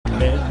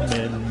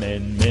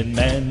men,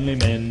 manly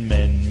men,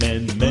 men,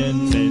 men,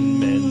 men, men,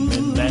 men,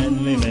 men,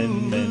 manly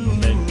men, men,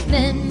 men,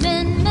 Men,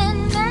 men,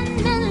 men,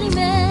 men, manly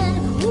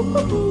men.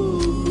 Ooh.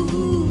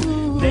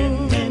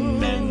 men, men,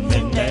 men,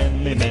 men,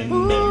 manly men,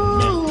 men,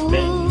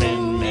 men, men,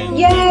 men, men.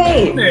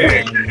 Yay!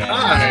 Hey,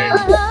 hi.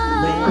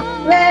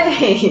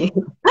 Yay!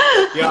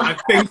 Yeah, I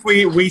think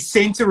we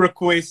sent a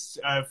request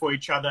for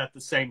each other at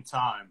the same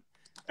time.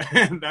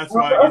 And that's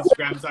why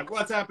Instagram's like,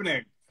 what's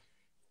happening?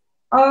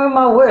 Oh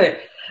my word.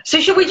 So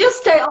should we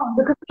just stay on?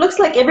 Because it looks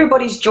like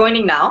everybody's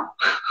joining now.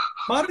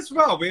 Might as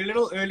well. We're a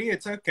little early.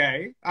 It's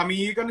okay. I mean,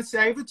 you're going to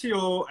save it to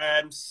your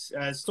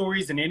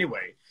stories in any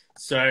way.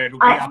 So it'll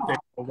be up there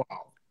for a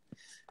while.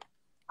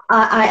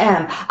 I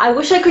am. I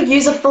wish I could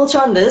use a filter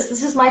on this.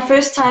 This is my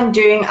first time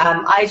doing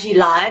IG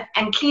Live.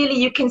 And clearly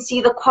you can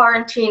see the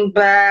quarantine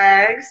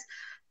bags.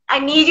 I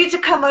need you to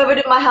come over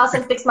to my house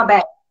and fix my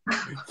bag.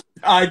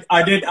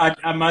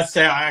 I must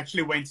say, I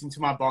actually went into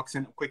my box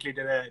and quickly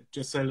did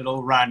just a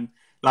little run.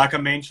 Like I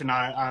mentioned,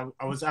 I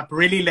was up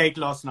really late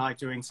last night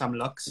doing some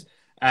looks,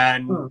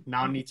 and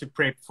now I need to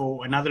prep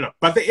for another look.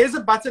 But there is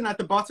a button at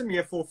the bottom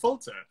here for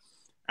filter.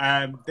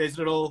 There's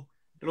a little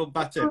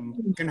button.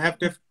 You can have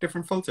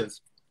different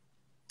filters.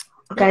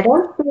 Okay, I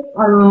don't see it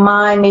on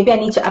mine. Maybe I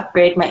need to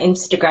upgrade my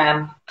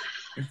Instagram.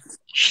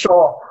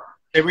 Sure.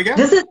 There we go.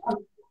 This is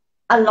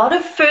a lot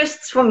of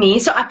firsts for me.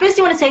 So I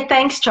firstly want to say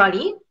thanks,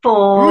 Charlie,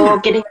 for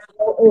getting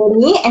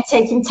early and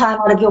taking time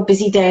out of your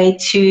busy day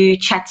to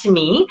chat to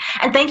me.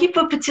 And thank you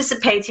for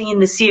participating in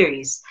the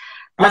series.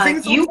 I think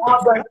it's you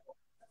awesome. are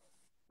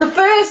the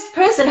first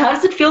person. How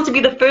does it feel to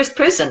be the first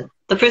person,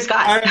 the first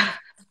guy?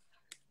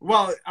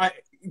 Well,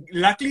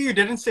 luckily you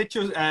didn't set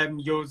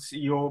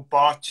your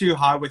bar too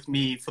high with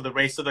me for the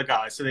rest of the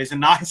guys. So there's a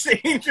nice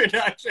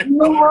introduction.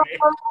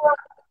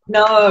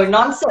 No,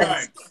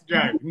 nonsense.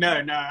 Joke.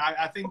 No.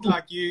 I think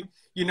like you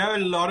know a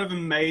lot of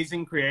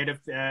amazing creative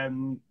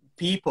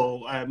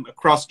people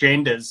across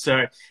genders.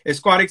 So it's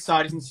quite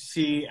exciting to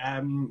see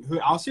who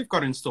else you've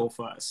got in store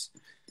for us.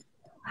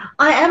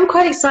 I am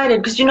quite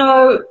excited because, you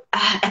know,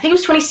 I think it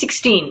was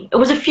 2016. It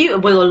was a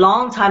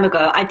long time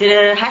ago. I did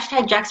a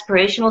hashtag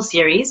Jackspirational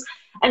series.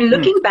 And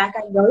looking back,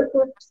 I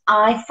noticed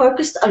I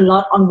focused a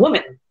lot on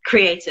women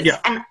creators. Yeah.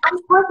 And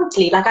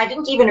unconsciously, like I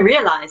didn't even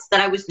realize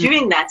that I was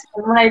doing that.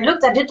 And when I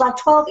looked, I did like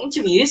 12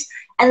 interviews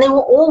and they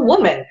were all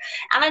women.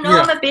 And I know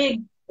I'm a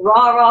big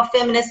rah-rah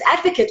feminist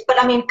advocate, but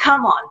I mean,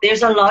 come on.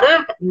 There's a lot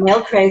of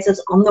male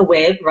creators on the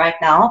web right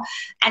now,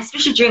 and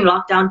especially during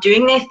lockdown,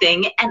 doing their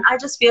thing. And I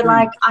just feel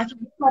like I can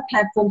use my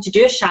platform to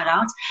do a shout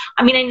out.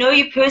 I mean, I know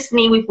you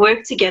personally, we've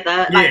worked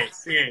together.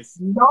 Yes.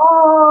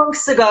 Long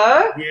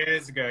ago.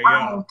 Years ago,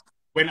 yeah.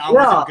 When I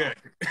wasn't good.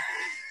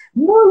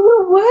 No,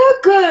 you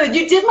were good.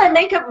 You did my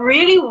makeup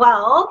really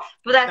well.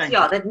 But that's,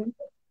 that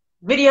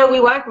video we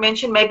won't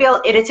mention. Maybe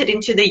I'll edit it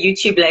into the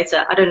YouTube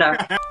later. I don't know.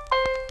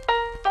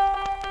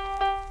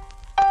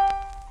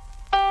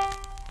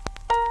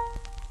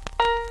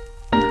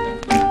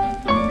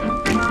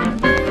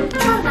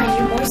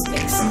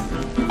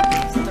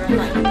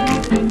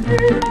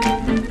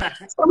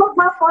 Some of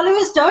my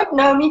followers don't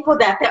know me for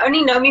that. They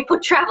only know me for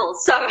travel.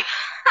 So...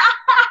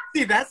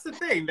 See, that's the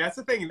thing.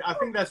 I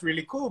think that's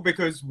really cool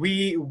because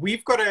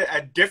we've got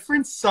a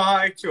different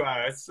side to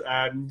us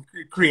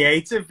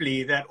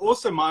creatively that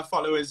also my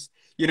followers,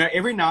 you know,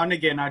 every now and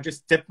again, I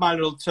just dip my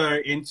little toe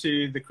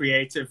into the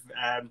creative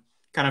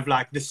kind of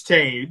like the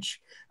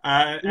stage.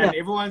 And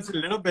everyone's a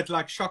little bit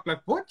like shocked,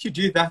 like, what, you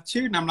do that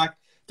too? And I'm like,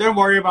 don't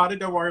worry about it.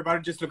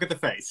 Just look at the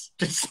face.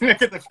 Just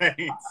look at the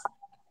face.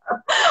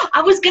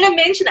 I was going to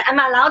mention, am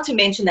I allowed to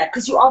mention that?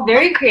 Because you are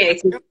very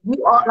creative.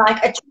 You are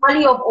like a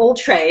Charlie of all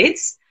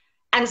trades.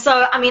 And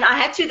so, I mean, I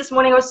had to this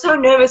morning. I was so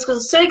nervous because I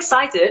was so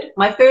excited.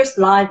 My first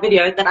live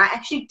video that I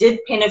actually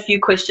did pin a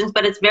few questions,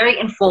 but it's very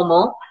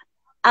informal.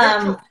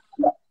 The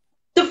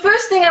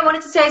first thing I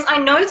wanted to say is I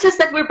noticed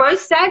that we're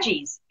both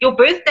Saggies. Your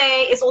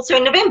birthday is also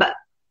in November.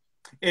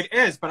 It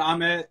is, but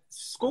I'm a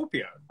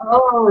Scorpio.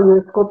 Oh, you're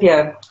a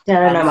Scorpio. I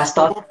don't know my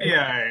stuff.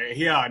 Scorpio.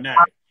 Yeah, no.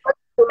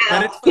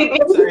 But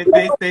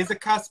it's, there's a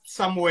cusp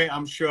somewhere,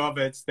 I'm sure of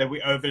it, that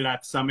we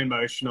overlap some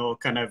emotional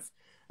kind of,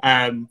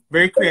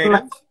 very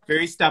creative,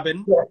 very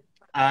stubborn,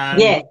 but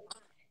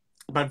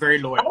very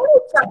loyal.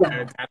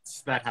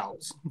 That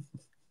helps.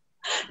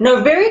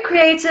 No, very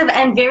creative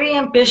and very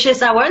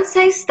ambitious. I won't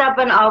say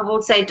stubborn, I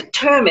will say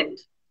determined.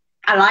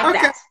 I like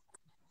that.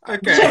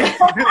 Okay. Let's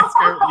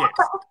go. Yes.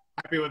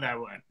 Happy with that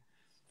one.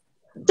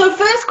 So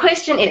first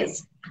question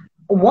is,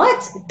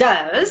 what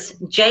does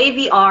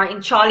JVR in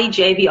Charli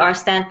JVR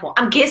stand for?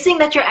 I'm guessing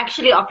that you're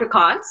actually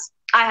Afrikaans.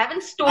 I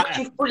haven't stalked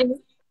you fully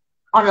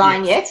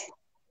online yet.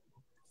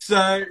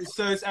 So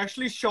it's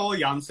actually Charl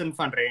Jansen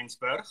van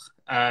Rensburg.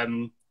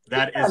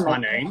 That is my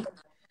name.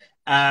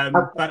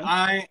 But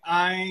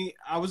I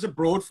was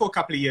abroad for a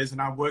couple of years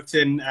and I worked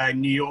in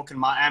New York and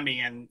Miami,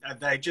 and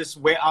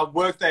where I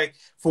worked,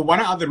 for one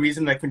or other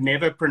reason, they could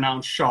never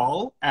pronounce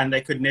Charl and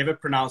they could never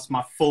pronounce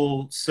my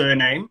full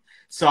surname.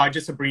 So I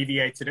just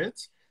abbreviated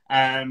it.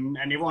 and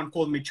everyone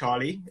called me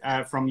Charlie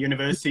from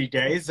university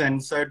days,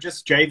 and so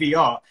just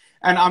JVR.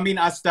 And I mean,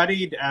 I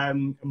studied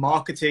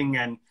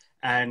marketing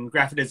and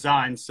graphic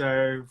design,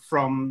 so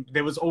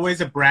there was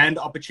always a brand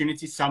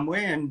opportunity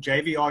somewhere, and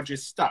JVR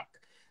just stuck.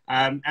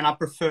 And I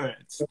prefer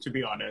it, to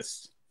be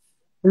honest.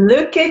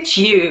 Look at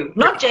you.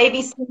 Not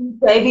JVC,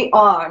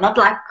 JVR. Not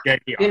like,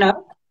 JVR. you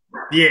know.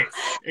 Yes,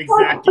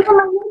 exactly.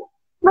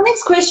 My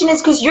next question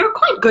is, because you're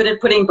quite good at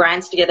putting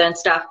brands together and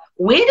stuff,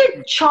 where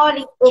did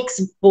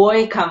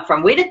CharlixBoi come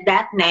from? Where did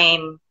that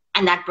name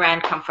and that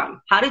brand come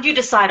from? How did you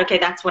decide, okay,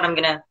 that's what I'm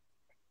going to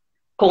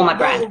call my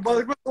brand? Well,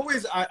 it was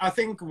always, I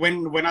think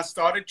when I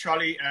started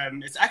Charlie,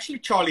 it's actually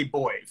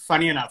CharlixBoi.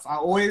 Funny enough, I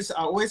always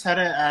had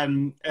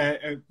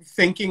a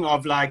thinking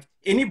of like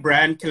any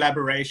brand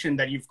collaboration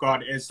that you've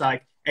got is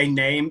like a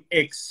name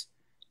X,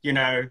 you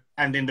know,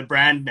 and then the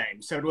brand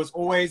name. So it was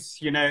always,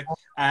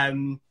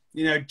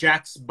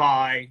 Jack's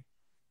by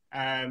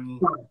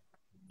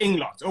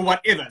Inglot or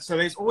whatever. So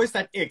there's always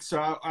that X.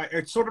 So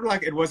it's sort of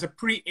like it was a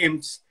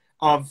preempt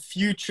of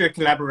future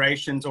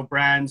collaborations or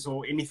brands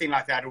or anything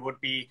like that. It would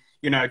be,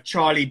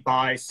 Charlie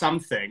by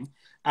something.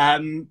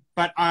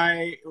 But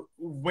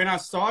when I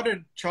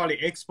started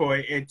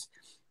CharlixBoi,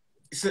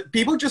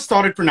 people just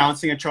started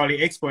pronouncing it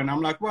CharlixBoi, and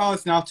I'm like, well,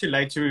 it's now too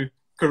late to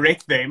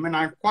correct them, and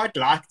I quite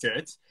liked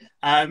it.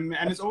 And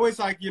it's always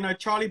like,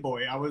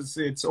 CharlixBoi.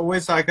 It's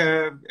always like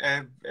a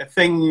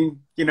thing,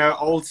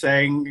 old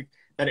saying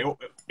that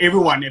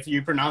everyone, if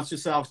you pronounce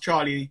yourself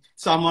Charlie,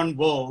 someone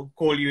will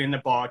call you in the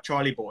bar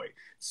CharlixBoi.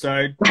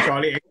 So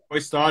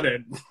CharlixBoi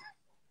started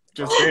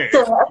just there.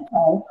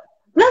 Okay.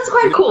 That's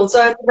quite cool.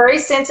 So it's a very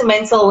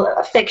sentimental,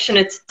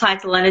 affectionate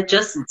title, and it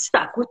just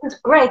stuck, which is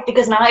great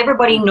because now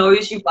everybody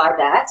knows you by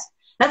that.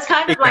 That's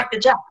kind of like the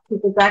Jax,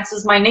 because Jax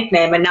was my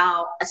nickname, and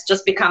now it's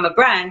just become a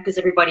brand because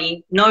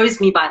everybody knows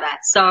me by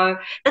that. So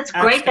that's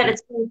great that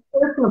it's so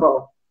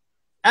personable.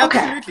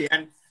 Absolutely.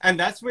 Okay. And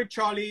that's where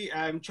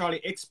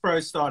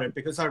CharlixPro started,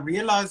 because I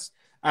realized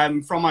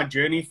from my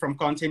journey from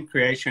content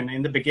creation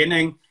in the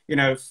beginning,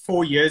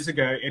 4 years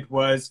ago, it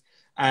was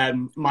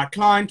my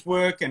client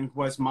work and it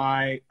was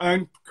my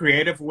own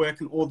creative work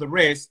and all the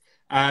rest.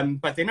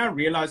 But then I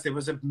realized there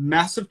was a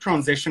massive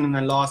transition in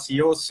the last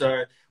year or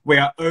so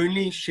where I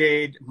only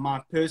shared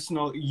my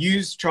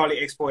used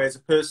CharlixBoi as a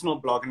personal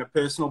blog and a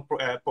personal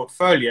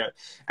portfolio.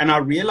 And I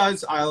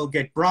realized I'll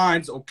get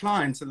brides or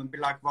clients and they'll be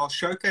like, well,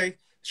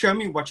 show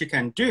me what you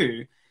can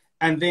do.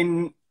 And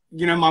then,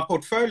 my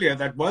portfolio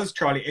that was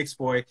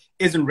CharlixBoi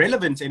isn't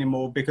relevant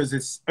anymore because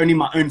it's only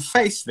my own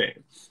face there.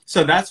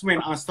 So that's when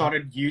I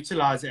started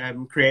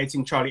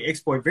creating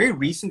CharlixBoi very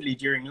recently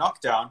during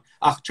lockdown,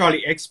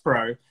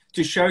 CharlixPro,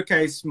 to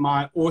showcase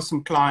my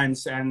awesome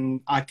clients.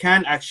 And I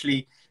can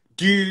actually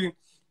do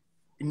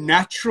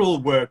natural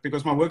work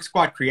because my work's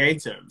quite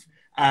creative.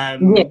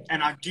 And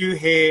I do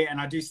hair and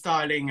I do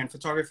styling and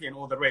photography and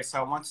all the rest. So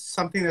I want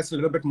something that's a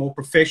little bit more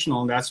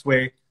professional, and that's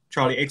where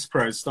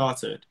CharlixPro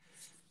started.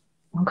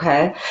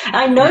 Okay.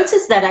 I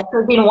noticed that I've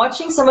been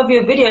watching some of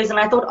your videos and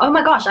I thought, oh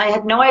my gosh, I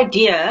had no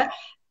idea.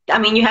 I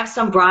mean, you have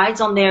some brides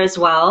on there as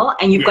well,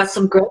 and you've got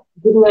some great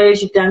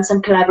videos. You've done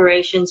some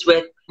collaborations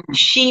with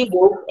She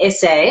Wolf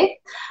SA.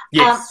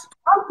 Yes.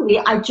 Actually,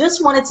 I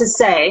just wanted to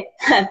say,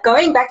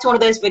 going back to one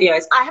of those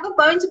videos, I have a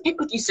bone to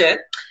pick with you,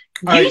 sir.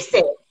 You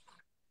said,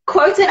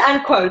 quote and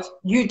unquote,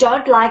 you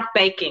don't like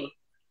baking.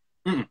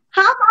 How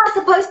am I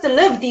supposed to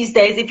live these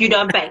days if you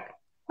don't bake?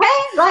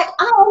 Hey, like,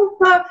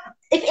 so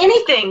if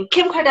anything,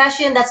 Kim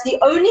Kardashian, that's the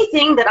only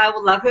thing that I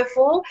will love her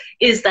for,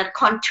 is that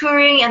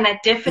contouring and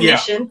that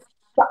definition. Yeah.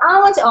 So I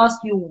want to ask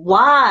you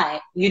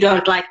why you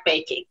don't like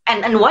baking,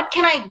 and what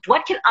can I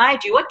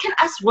do? What can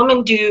us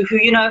women do who,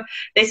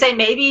 they say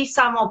maybe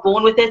some are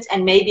born with it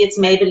and maybe it's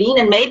Maybelline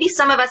and maybe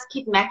some of us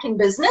keep Mac in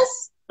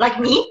business like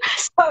me.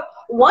 So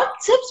what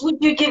tips would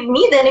you give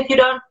me then if you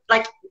don't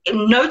like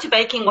no to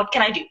baking? What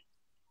can I do?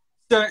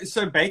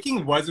 So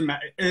baking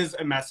is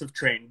a massive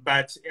trend,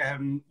 but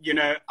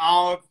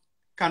our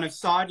kind of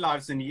side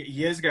lives and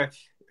years ago,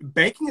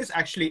 baking is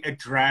actually a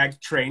drag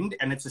trend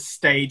and it's a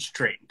stage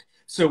trend.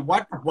 So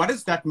what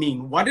does that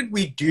mean? What did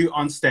we do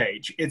on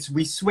stage?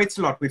 We sweat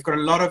a lot. We've got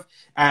a lot of,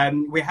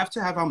 we have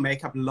to have our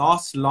makeup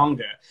last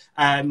longer.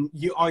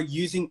 You are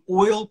using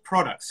oil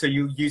products. So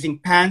you're using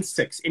pan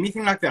sticks,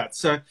 anything like that.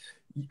 So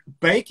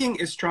baking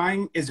is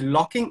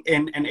locking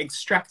in and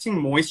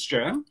extracting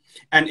moisture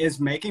and is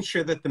making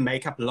sure that the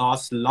makeup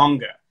lasts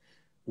longer.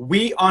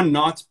 We are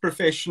not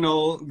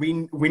professional.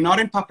 We're not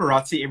in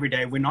paparazzi every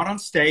day. We're not on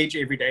stage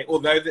every day,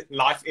 although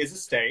life is a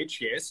stage,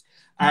 yes.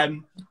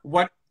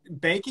 What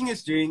baking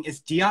is doing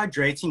is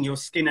dehydrating your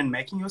skin and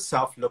making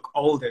yourself look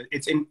older.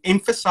 It's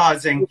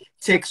emphasizing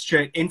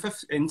texture,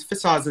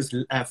 emphasizes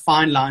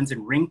fine lines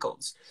and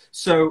wrinkles.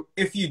 So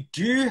if you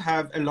do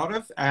have a lot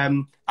of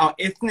our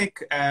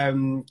ethnic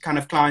kind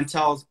of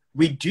clientele,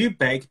 we do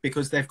bake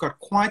because they've got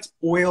quite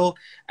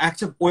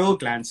active oil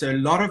glands, so a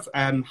lot of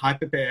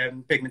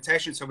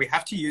hyperpigmentation. So we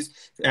have to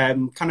use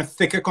kind of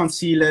thicker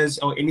concealers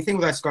or anything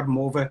that's got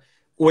more of a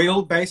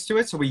oil base to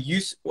it. So we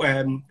use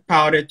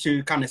powder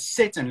to kind of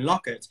set and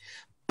lock it.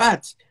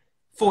 But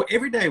for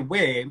everyday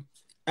wear,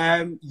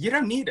 you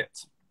don't need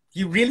it.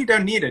 You really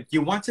don't need it.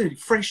 You want a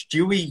fresh,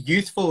 dewy,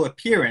 youthful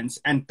appearance,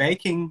 and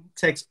baking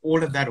takes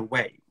all of that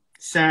away,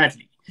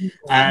 sadly.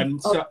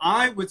 So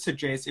I would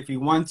suggest if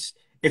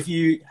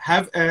you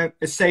have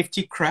a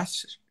safety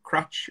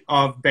crutch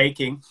of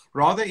baking,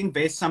 rather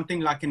invest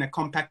something like in a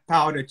compact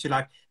powder to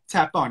like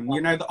tap on.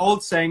 You know, the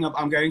old saying of,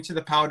 I'm going to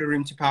the powder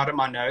room to powder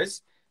my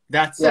nose.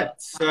 That's it.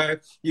 So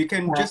you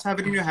can just have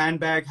it in your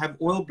handbag, have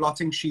oil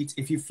blotting sheets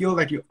if you feel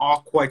that you are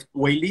quite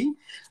oily.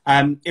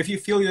 If you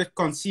feel your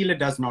concealer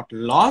does not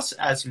last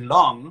as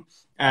long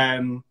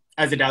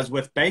as it does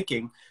with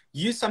baking,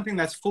 use something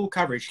that's full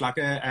coverage, like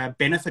a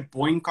Benefit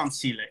Boyne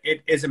concealer.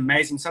 It is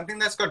amazing. Something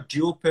that's got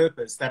dual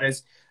purpose, that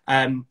is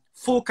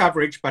full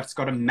coverage, but it's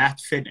got a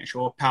matte finish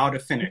or powder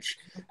finish.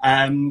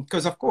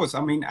 Because, of course, I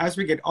mean, as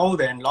we get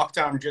older and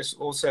lockdown just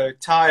also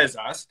tires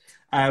us,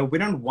 we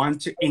don't want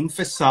to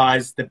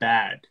emphasize the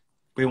bad.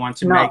 We want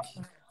to make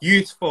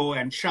youthful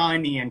and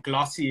shiny and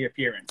glossy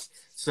appearance.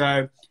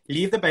 So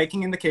leave the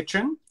baking in the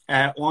kitchen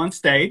or on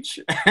stage,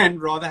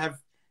 and rather have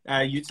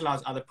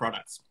utilize other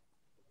products.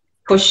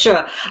 For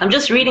sure. I'm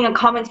just reading a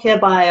comment here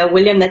by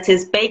William that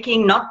says,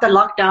 baking, not the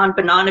lockdown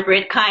banana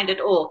bread kind at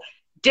all.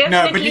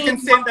 Definitely. No, but you can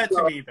send that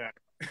to me, though.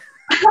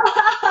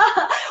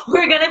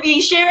 We're going to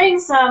be sharing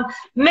some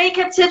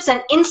makeup tips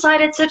and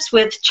insider tips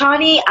with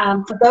Charli.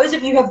 For those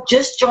of you who have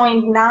just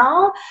joined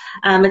now,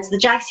 it's the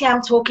Jax here.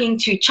 I'm talking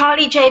to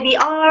Charli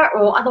JVR,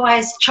 or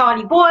otherwise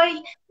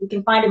CharlixBoi. You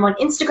can find him on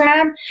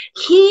Instagram.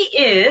 He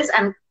is,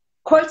 and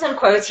quote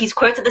unquote, he's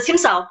quoted this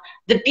himself,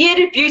 the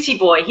bearded beauty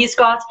boy. He's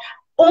got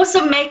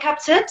awesome makeup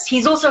tips.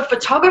 He's also a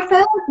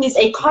photographer. He's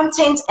a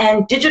content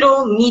and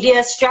digital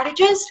media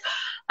strategist.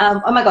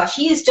 Oh my gosh,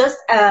 he is just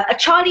a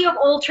Charli of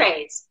all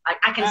trades,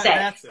 I can say.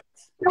 That's it.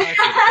 That's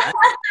it.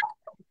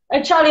 A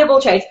Charli of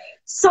all trades.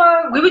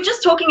 So we were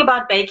just talking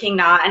about baking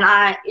now, and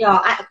I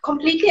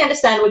completely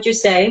understand what you're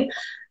saying.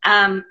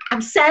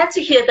 I'm sad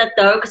to hear that,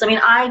 though, because I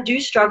mean, I do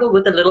struggle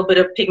with a little bit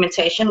of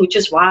pigmentation, which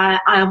is why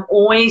I'm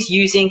always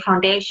using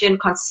foundation,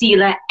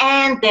 concealer,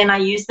 and then I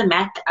use the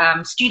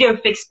matte Studio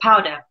Fix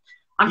powder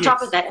on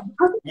top of that. And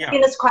because the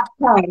skin is quite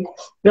plain,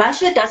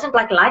 blusher doesn't,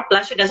 like light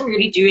blusher doesn't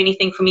really do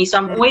anything for me. So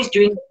I'm always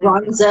doing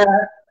bronzer.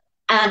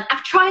 And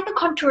I've tried the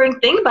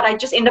contouring thing, but I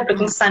just end up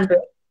looking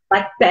sunburnt,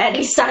 like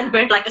badly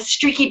sunburnt, like a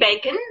streaky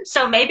bacon.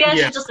 So maybe I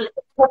should just let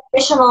the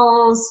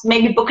professionals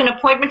maybe book an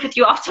appointment with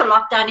you after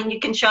lockdown, and you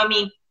can show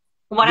me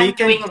what I'm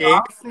doing.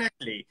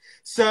 Definitely.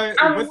 So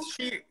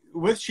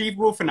with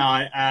She-Wolf and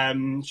I,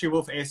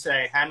 She-Wolf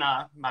SA,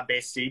 Hannah, my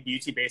bestie,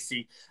 beauty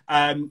bestie,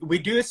 we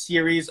do a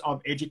series of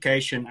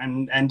education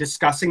and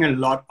discussing a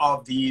lot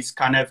of these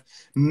kind of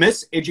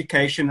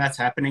miseducation that's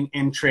happening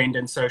in trend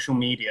and social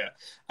media.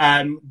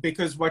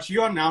 Because what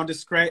you are now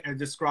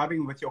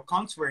describing with your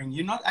contouring,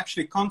 you're not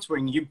actually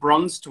contouring, you're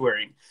bronze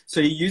touring. So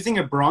you're using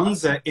a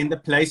bronzer in the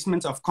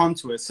placement of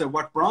contour. So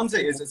what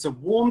bronzer is, it's a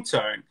warm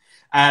tone,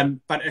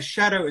 but a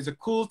shadow is a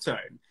cool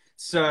tone.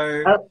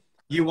 So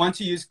you want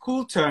to use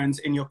cool tones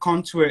in your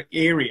contour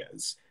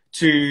areas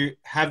to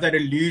have that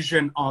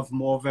illusion of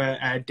more of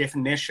a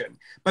definition.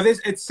 But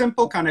it's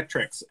simple kind of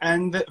tricks.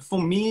 And for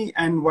me,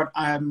 and what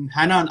Hannah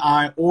and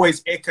I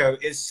always echo,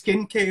 is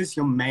skincare is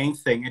your main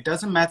thing. It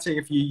doesn't matter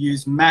if you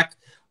use MAC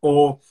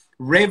or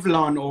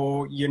Revlon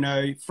or, you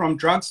know, from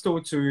drugstore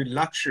to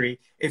luxury.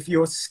 If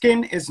your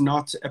skin is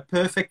not a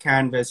perfect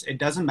canvas, it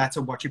doesn't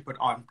matter what you put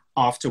on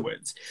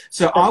afterwards.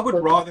 So I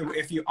would rather,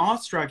 if you are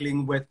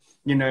struggling with,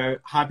 you know,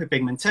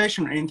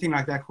 hyperpigmentation or anything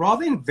like that,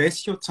 rather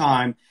invest your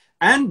time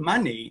and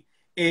money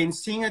in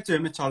seeing a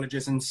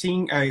dermatologist and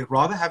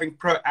rather having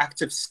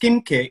proactive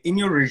skincare in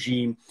your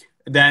regime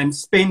than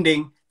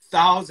spending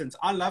thousands.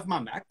 I love my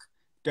MAC,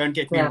 don't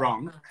get me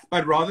wrong,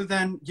 but rather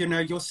than, you know,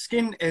 your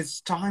skin is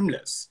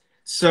timeless.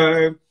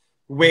 So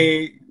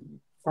where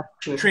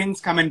trends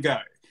come and go.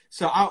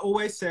 So I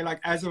always say,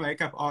 like, as a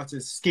makeup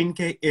artist,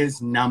 skincare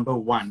is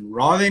 #1.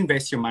 Rather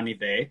invest your money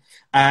there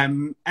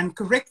and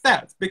correct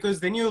that, because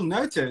then you'll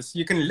notice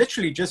you can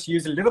literally just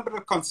use a little bit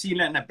of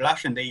concealer and a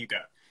blush, and there you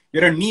go. You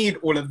don't need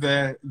all of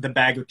the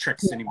bag of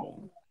tricks anymore.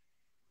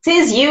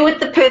 Says you with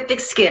the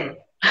perfect skin.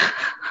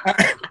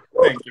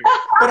 Thank you.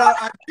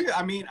 But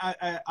I mean,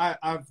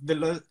 I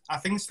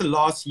think it's the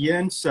last year,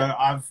 and so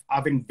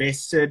I've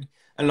invested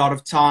a lot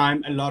of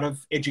time, a lot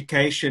of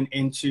education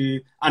into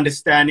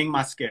understanding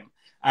my skin.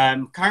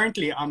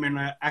 Currently, I'm in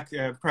a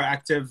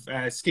proactive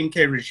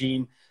skincare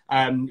regime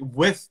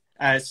with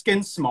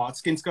Skin Smart.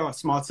 Skin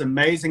Smart's an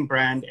amazing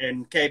brand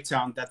in Cape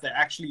Town that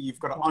you've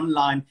got an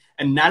online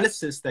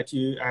analysis that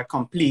you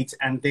complete,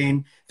 and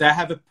then they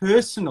have a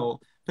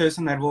personal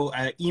person that will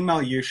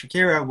email you.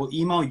 Shakira will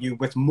email you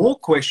with more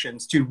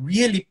questions to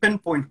really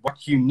pinpoint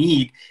what you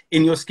need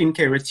in your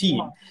skincare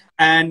routine.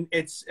 And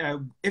it's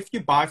if you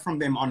buy from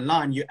them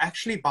online, you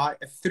actually buy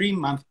a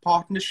 3-month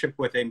partnership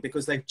with them,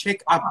 because they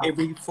check up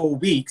every 4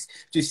 weeks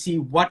to see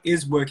what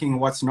is working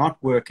and what's not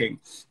working.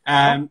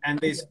 And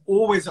there's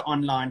always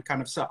online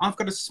kind of, so I've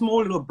got a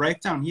small little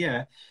breakdown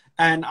here.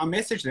 And I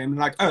message them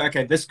like, oh,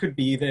 okay, this could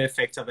be the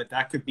effect of it.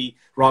 That could be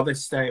rather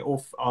stay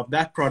off of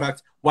that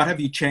product. What have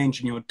you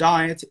changed in your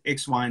diet? X,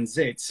 Y, and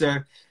Z. So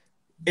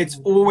it's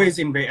always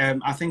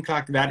I think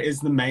like that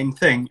is the main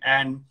thing.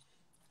 And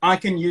I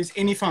can use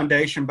any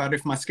foundation, but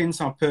if my skin's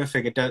not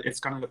perfect, it's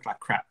going to look like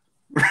crap.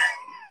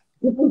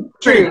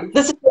 True.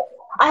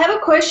 I have a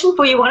question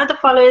for you. One of the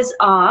followers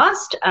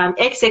asked,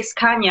 XX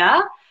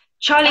Kanya,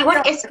 Charlie,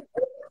 what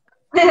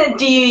SPF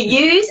do you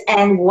use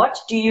and what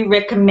do you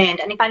recommend?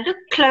 And if I look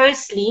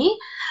closely,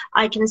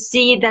 I can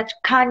see that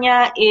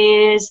Kanya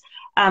is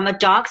a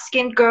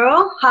dark-skinned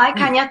girl. Hi,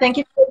 Kanya. Thank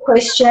you for the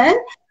question.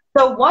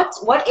 So what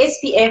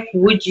SPF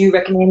would you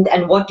recommend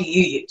and what do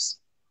you use?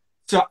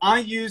 So I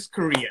use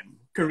Korean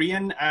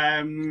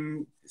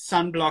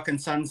sunblock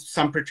and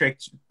sun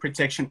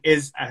protection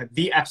is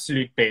the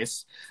absolute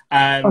best.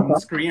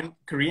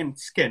 Korean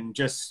skin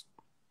just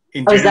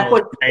in general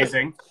is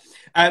amazing.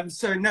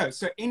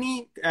 So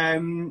any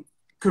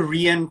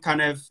Korean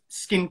kind of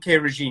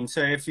skincare regime.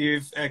 So if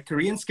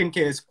Korean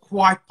skincare is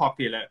quite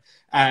popular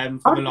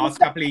for the last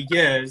couple of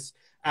years.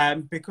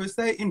 Because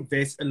they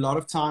invest a lot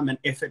of time and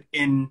effort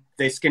in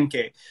their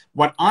skincare.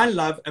 What I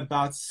love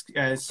about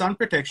sun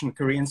protection,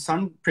 Korean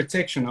sun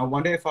protection, I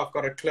wonder if I've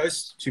got it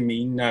close to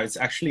me. No, it's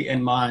actually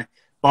in my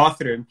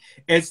bathroom.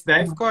 Is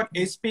they've got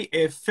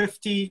SPF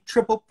 50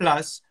 triple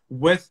plus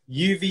with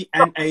UV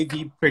and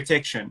AV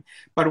protection.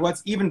 But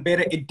what's even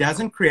better, it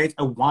doesn't create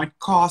a white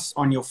cast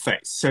on your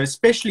face. So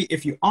especially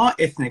if you are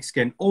ethnic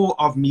skin or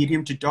of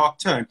medium to dark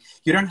tone,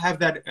 you don't have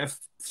that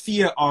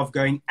fear of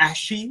going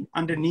ashy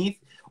underneath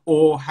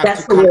or have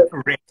to cut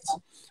correct.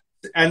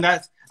 And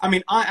that's, I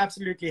mean, I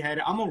absolutely hate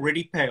it. I'm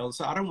already pale,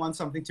 so I don't want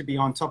something to be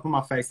on top of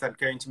my face that's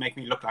going to make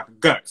me look like a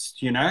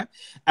ghost, you know?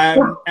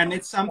 And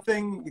it's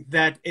something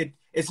that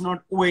it's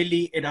not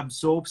oily, it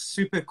absorbs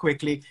super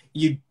quickly.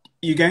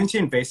 You're going to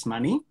invest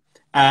money,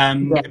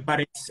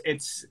 but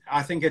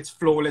I think it's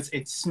flawless.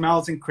 It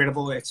smells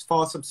incredible. It's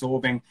fast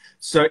absorbing.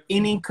 So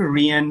any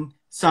Korean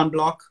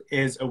sunblock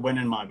is a win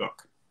in my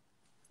book.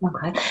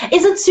 Okay.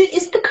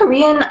 Is the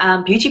Korean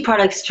beauty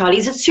products, Charlie,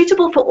 is it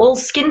suitable for all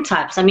skin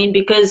types? I mean,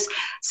 because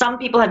some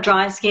people have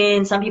dry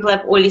skin, some people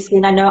have oily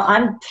skin. I know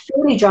I'm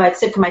fairly dry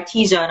except for my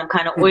T-zone. I'm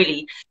kind of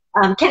oily.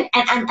 And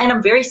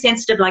I'm very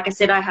sensitive. Like I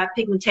said, I have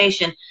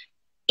pigmentation.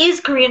 Is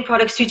Korean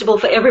product suitable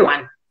for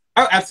everyone?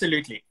 Oh,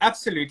 absolutely.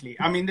 Absolutely.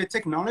 I mean, the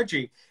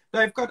technology,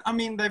 they've got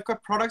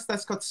products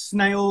that's got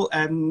snail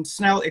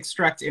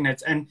extract in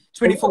it and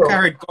 24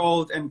 karat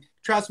gold. And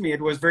trust me,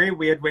 it was very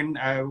weird when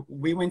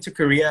we went to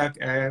Korea,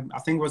 I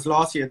think it was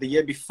last year, the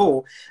year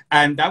before.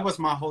 And that was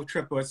my whole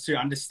trip, was to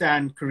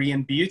understand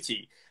Korean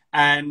beauty.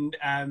 And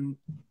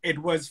it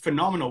was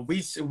phenomenal.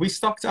 We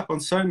stocked up on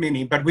so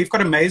many, but we've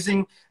got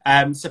amazing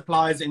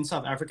suppliers in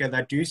South Africa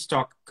that do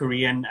stock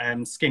Korean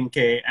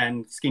skincare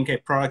and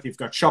skincare product. You've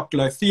got Shop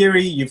Glow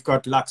Theory, you've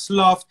got Lux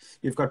Loft,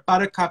 you've got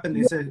Buttercup, and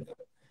there's a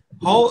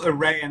whole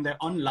array, and they're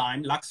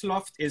online. Lux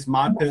Loft is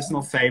my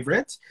personal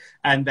favorite,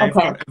 and they've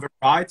got a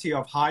variety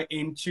of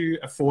high-end to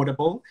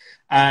affordable.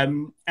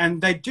 And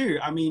they do,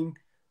 I mean,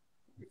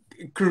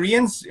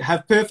 Koreans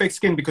have perfect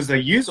skin because they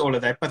use all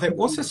of that, but they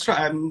also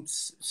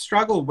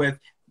struggle with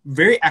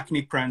very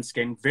acne-prone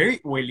skin, very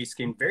oily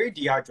skin, very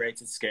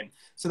dehydrated skin.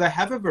 So they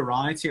have a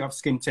variety of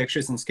skin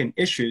textures and skin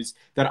issues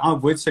that I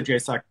would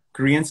suggest, like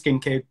Korean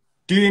skincare,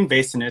 do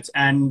invest in it.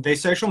 And their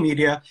social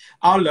media,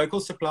 our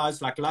local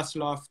suppliers like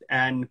Lusloft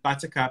and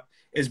Buttercup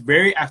is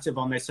very active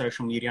on their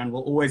social media and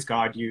will always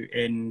guide you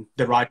in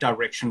the right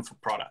direction for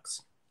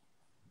products.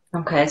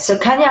 Okay, so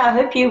Kanya, I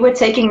hope you were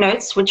taking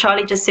notes what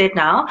Charlie just said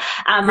now.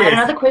 I had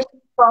another question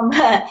from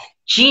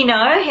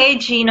Gino. Hey,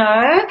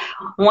 Gino.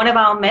 One of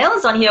our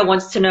males on here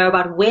wants to know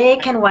about where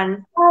can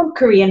one find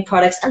Korean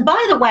products. And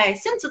by the way,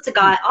 since it's a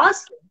guy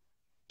asking,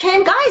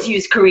 can guys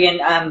use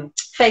Korean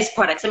face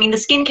products? I mean, the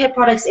skincare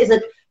products, is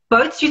it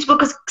both suitable?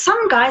 Because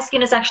some guys'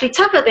 skin is actually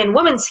tougher than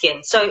women's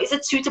skin. So is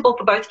it suitable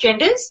for both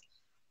genders?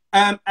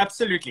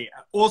 Absolutely.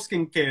 All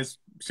skincare is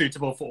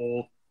suitable for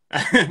all.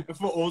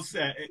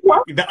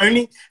 The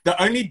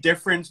only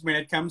difference when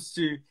it comes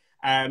to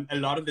a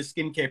lot of the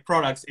skincare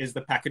products is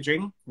the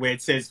packaging, where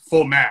it says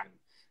for man.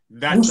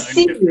 That's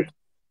the only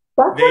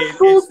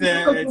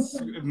difference.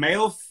 It's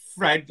male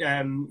Fred.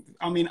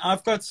 I mean,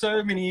 I've got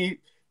so many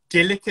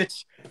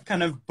delicate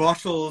kind of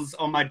bottles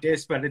on my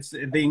desk, but it's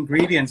the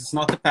ingredients. It's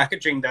not the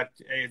packaging that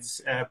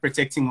is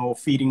protecting or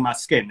feeding my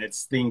skin.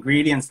 It's the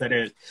ingredients that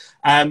is.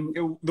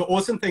 The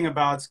awesome thing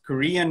about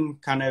Korean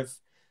kind of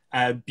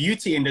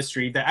beauty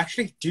industry, they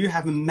actually do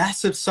have a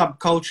massive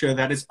subculture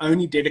that is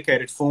only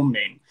dedicated for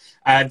men.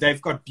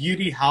 They've got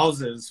beauty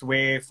houses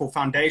where for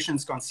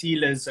foundations,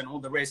 concealers, and all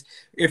the rest.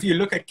 If you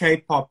look at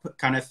K-pop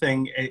kind of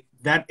thing,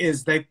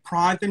 they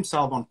pride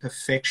themselves on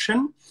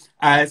perfection.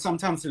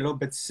 Sometimes a little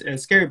bit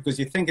scary because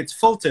you think it's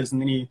filters, and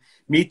then you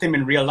meet them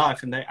in real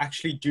life, and they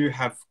actually do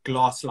have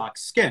glass-like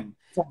skin.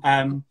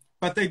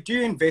 But they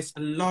do invest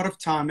a lot of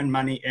time and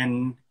money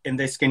in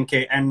their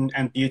skincare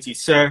and beauty.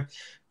 So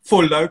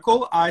For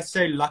local, I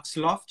say Lux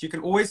Loft. You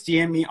can always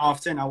DM me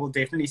after, and I will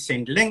definitely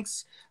send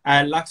links.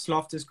 Lux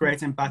Loft is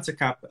great, and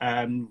Buttercup.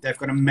 They've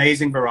got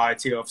amazing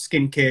variety of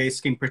skincare,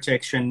 skin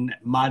protection,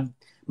 mud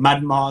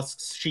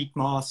masks, sheet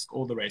mask,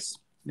 all the rest.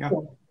 Yeah.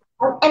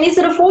 And is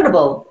it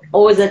affordable,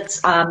 or is it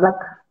like,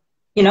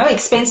 you know,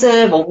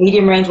 expensive or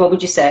medium range? What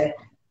would you say?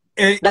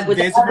 There's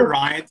a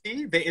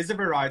variety. There is a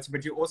variety,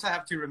 but you also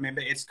have to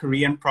remember it's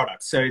Korean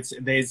products, so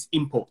there's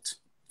import.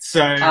 So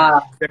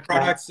the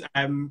products,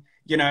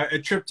 you know, a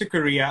trip to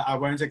Korea, I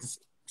won't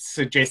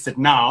suggest it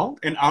now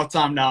in our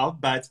time now,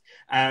 but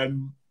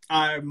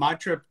my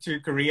trip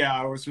to Korea,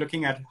 I was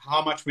looking at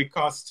how much we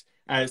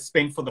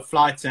spent for the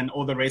flights and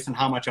all the rest, and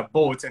how much I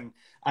bought, and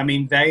I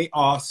mean, they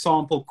are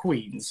sample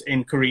queens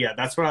in Korea.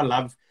 That's what I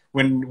love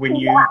when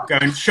you go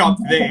and shop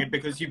there,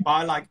 because you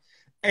buy like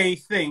a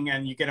thing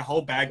and you get a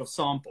whole bag of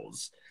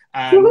samples.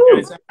 And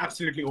it's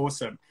absolutely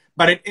awesome.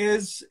 But it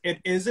is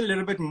a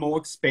little bit more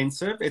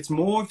expensive. It's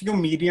more of your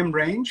medium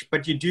range,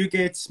 but you do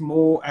get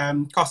more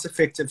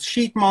cost-effective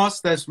sheet masks.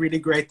 That's really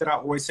great, that I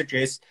always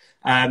suggest,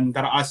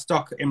 that I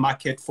stock in my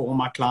kit for all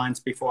my clients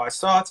before I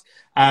start.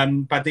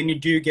 But then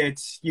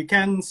you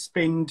can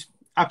spend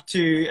up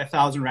to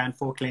 1,000 Rand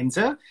for a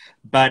cleanser,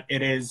 but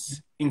it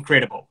is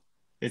incredible.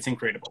 It's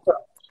incredible.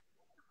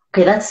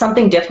 Okay, that's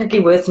something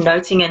definitely worth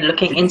noting and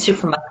looking into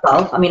for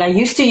myself. I mean, I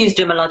used to use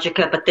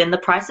Dermalogica, but then the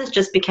prices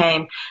just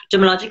became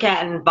Dermalogica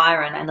and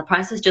Byron, and the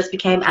prices just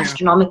became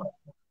astronomical.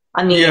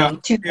 I mean,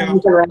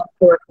 2,000 Rand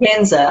for a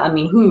cleanser. I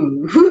mean,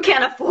 who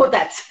can afford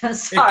that?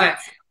 So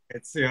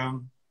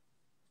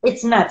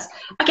it's nuts.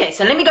 Okay,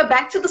 so let me go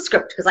back to the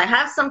script, because I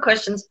have some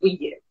questions for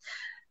you.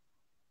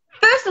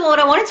 First of all, what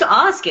I wanted to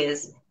ask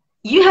is,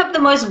 you have the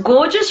most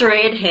gorgeous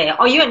red hair.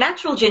 Are you a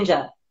natural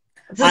ginger?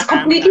 This is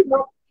completely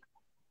not.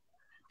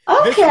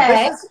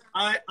 Okay.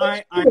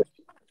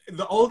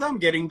 The older I'm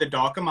getting, the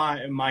darker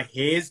my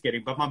hair is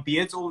getting, but my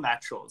beard's all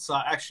natural. So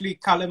I actually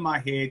color my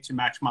hair to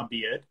match my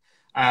beard.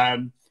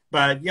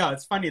 But yeah,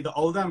 it's funny. The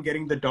older I'm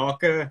getting, the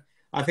darker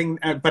I think.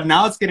 But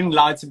now it's getting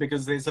lighter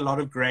because there's a lot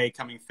of gray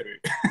coming through.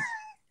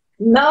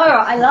 No,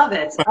 I love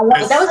it. I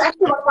love it. That was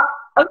actually one of my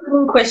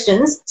opening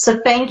questions. So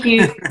thank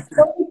you. Thank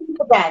you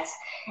for that.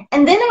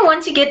 And then I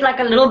want to get like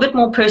a little bit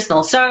more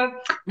personal. So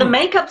the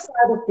makeup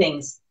side of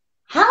things.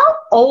 How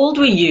old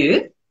were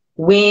you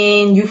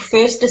when you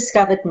first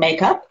discovered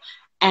makeup,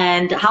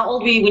 and how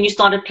old were you when you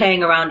started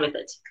playing around with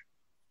it?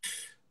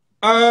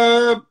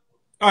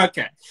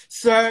 Okay,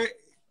 so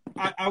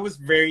I was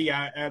very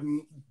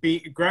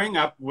growing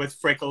up with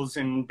freckles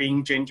and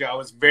being ginger. I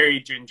was very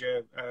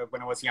ginger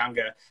when I was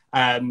younger.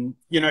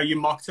 You know, you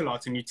mocked a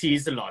lot and you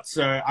teased a lot.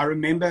 So I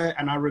remember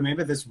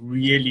this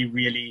really,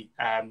 really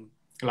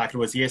like it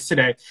was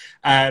yesterday.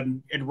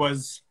 It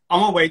was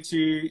on my way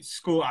to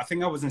school. I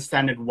think I was in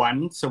standard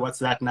 1. So what's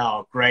that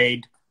now?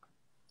 Grade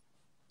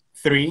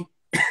 3.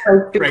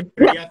 Grade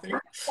 3, I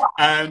think.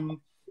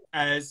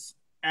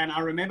 And I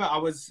remember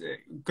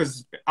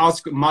because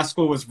my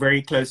school was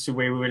very close to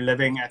where we were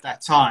living at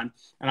that time,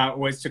 and I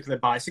always took the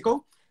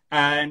bicycle.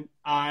 And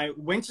I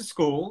went to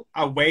school.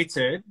 I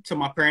waited till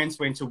my parents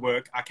went to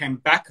work. I came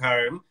back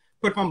home,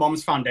 put my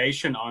mom's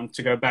foundation on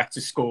to go back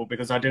to school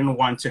because I didn't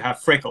want to have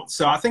freckles.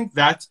 So I think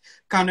that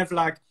kind of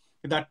like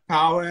that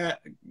power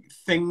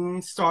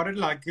thing started,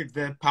 like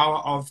the power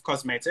of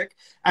cosmetic,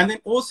 and then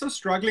also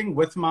struggling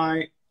with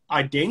my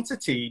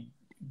identity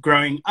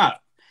growing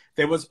up.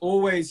 There was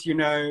always, you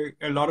know,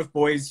 a lot of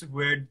boys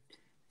would,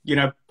 you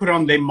know, put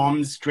on their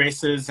mom's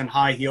dresses and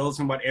high heels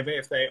and whatever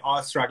if they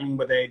are struggling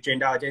with their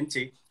gender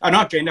identity,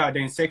 not gender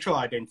identity, sexual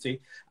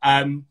identity.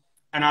 And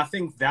I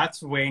think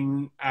that's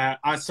when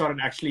I started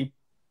actually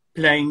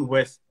playing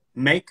with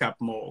makeup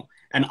more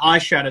and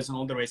eyeshadows and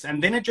all the rest.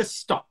 And then it just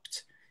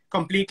stopped,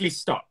 completely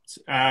stopped.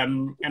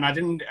 And I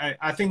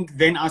think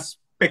then I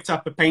picked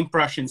up a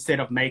paintbrush instead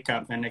of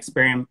makeup and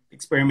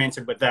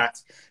experimented with that.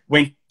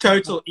 Went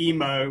total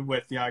emo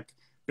with like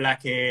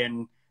black hair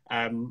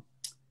and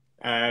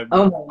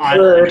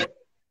eyeliner.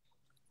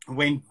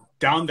 Went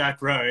down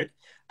that road.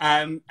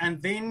 And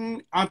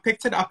then I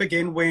picked it up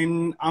again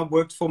when I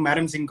worked for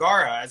Madame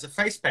Zingara as a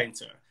face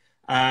painter.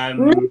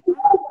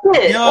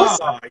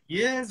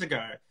 Years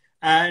ago.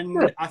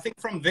 And I think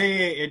from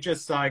there, it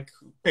just like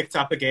picked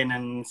up again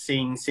and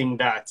seeing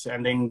that,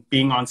 and then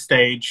being on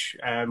stage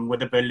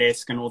with the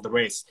burlesque and all the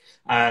rest,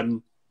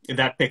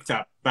 that picked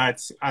up.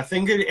 But I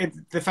think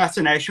the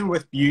fascination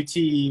with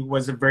beauty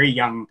was a very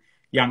young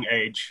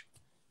age.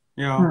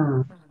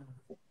 Yeah.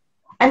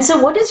 And so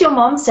what does your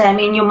mom say? I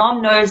mean, your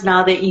mom knows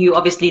now that you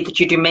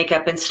do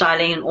makeup and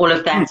styling and all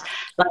of that.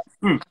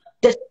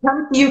 Does she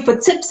come to you for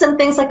tips and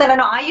things like that? I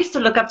know I used to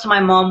look up to my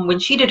mom when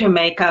she did her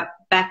makeup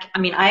back. I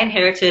mean, I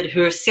inherited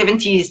her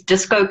 70s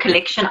disco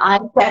collection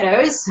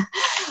eyeshadows.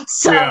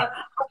 So I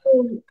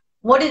mean,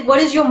 what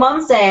is your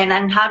mom saying,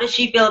 and how does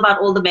she feel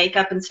about all the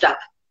makeup and stuff?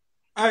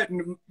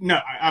 No,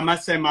 I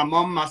must say my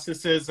mom, my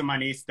sisters, and my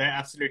niece, they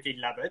absolutely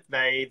love it.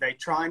 They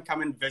try and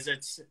come and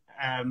visit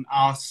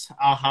our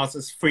house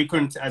as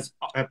frequent as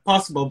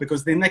possible,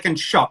 because then they can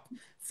shop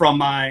from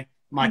my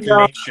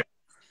collection.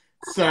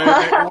 So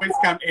they always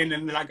come in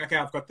and they're like, okay,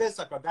 I've got this,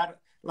 I've got that.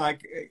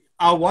 Like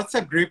our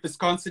WhatsApp group is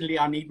constantly,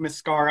 I need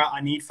mascara,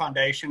 I need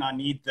foundation, I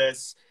need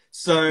this.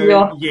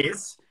 So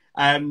yes,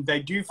 they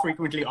do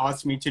frequently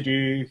ask me to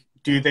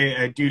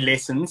do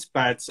lessons,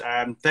 but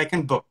they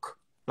can book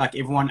like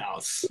everyone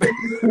else.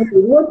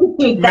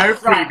 No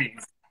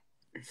freebies.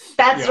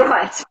 That's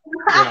right.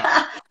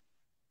 Yeah.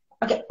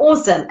 Okay,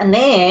 awesome. And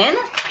then,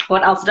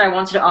 what else did I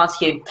want to ask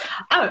you?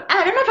 Oh,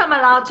 I don't know if I'm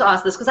allowed to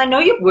ask this because I know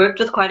you've worked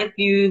with quite a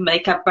few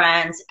makeup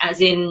brands,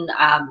 as in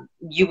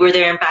you were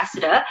their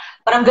ambassador.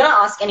 But I'm going to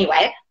ask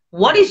anyway,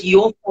 what is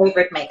your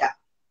favorite makeup?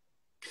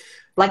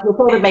 Like your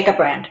favorite makeup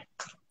brand?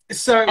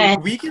 So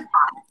we get...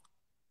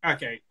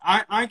 Okay,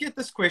 I get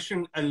this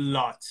question a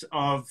lot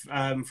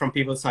from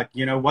people. It's like,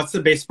 you know, what's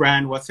the best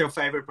brand? What's your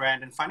favorite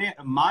brand? And funny,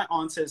 my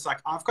answer is like,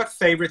 I've got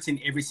favorites in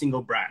every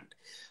single brand.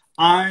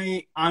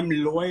 I'm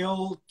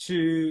loyal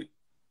to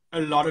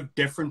a lot of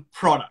different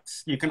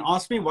products. You can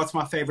ask me what's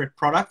my favorite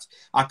product.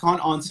 I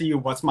can't answer you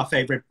what's my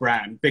favorite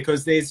brand,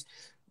 because there's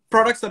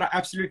products that I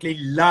absolutely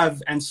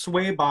love and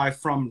swear by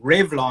from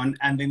Revlon,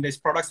 and then there's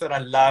products that I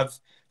love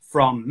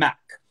from MAC.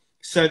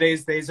 So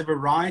there's a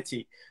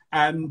variety.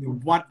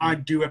 What I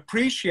do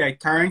appreciate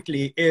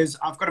currently is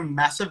I've got a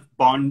massive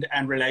bond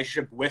and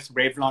relationship with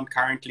Revlon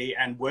currently,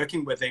 and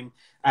working with them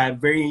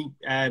very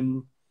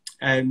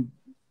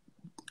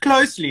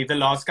closely the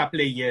last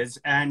couple of years,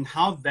 and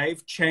how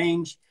they've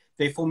changed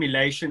their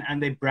formulation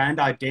and their brand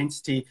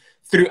identity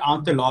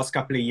throughout the last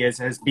couple of years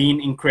has been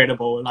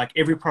incredible. Like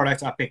every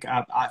product I pick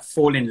up, I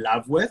fall in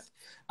love with.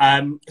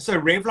 So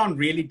Revlon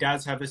really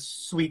does have a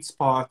sweet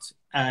spot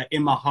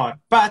in my heart.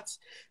 But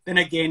then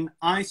again,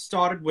 I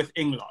started with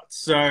Inglot.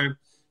 So,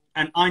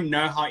 and I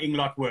know how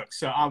Inglot works.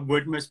 So I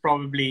would most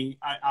probably,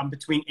 I'm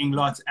between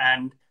Inglot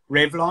and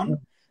Revlon.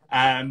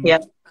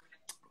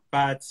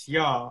 But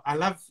yeah,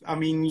 I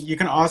mean, you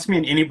can ask me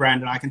in any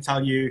brand and I can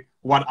tell you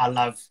what I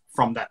love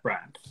from that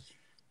brand.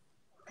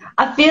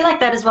 I feel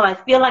like that as well. I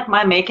feel like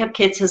my makeup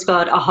kit has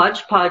got a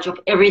hodgepodge of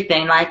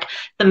everything. Like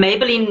the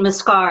Maybelline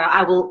mascara,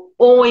 I will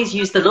always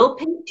use the little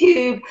pink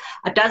tube.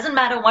 It doesn't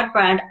matter what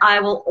brand, I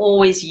will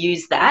always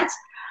use that.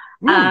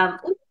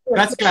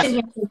 That's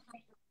classic.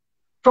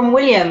 From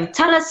William,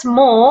 tell us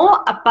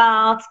more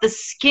about the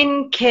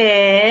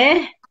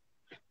skincare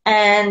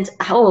and,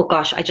 oh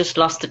gosh, I just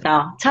lost it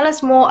now. Tell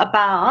us more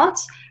about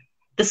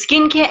the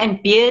skincare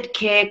and beard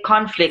care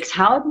conflicts.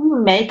 How do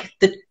you make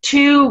the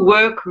two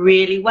work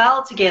really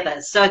well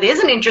together? So there's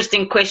an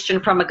interesting question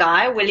from a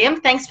guy.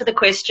 William, thanks for the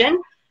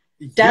question.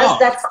 Does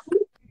that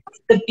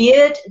the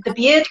beard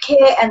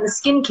care and the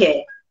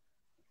skincare?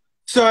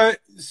 So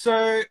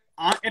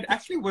it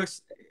actually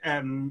works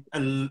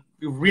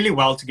really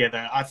well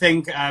together. I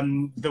think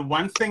the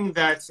one thing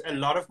that a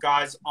lot of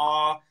guys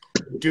are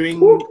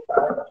doing,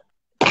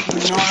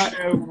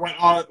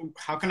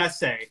 how can I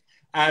say?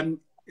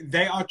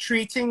 They are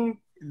treating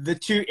the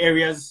two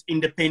areas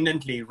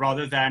independently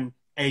rather than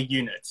a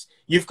unit.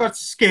 You've got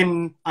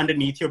skin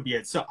underneath your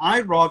beard. So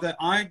I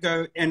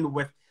go in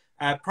with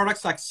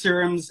products like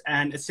serums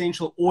and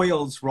essential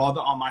oils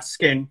rather on my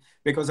skin,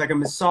 because I can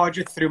massage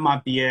it through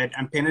my beard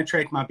and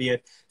penetrate my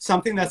beard.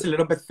 Something that's a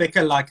little bit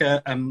thicker, like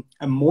a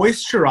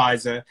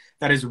moisturizer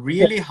that is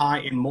really high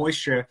in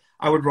moisture,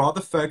 I would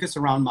rather focus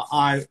around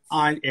my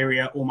eye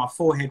area or my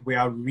forehead where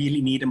I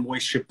really need a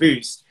moisture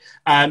boost.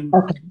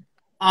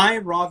 I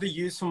rather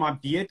use for my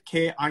beard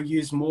care, I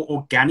use more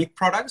organic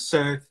products.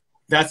 So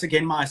that's,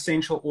 again, my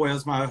essential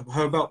oils, my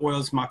jojoba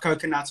oils, my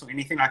coconuts, or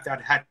anything like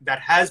that that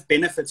has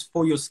benefits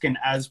for your skin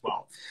as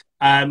well.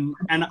 And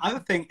the other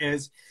thing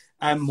is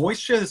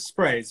moisture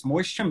sprays,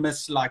 moisture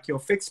mists like your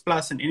Fix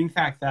Plus and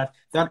anything like that,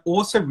 that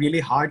also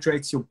really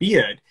hydrates your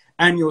beard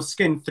and your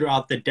skin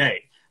throughout the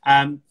day.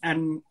 And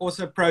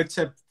also, pro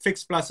tip,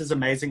 Fix Plus is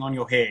amazing on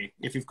your hair.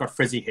 If you've got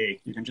frizzy hair,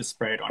 you can just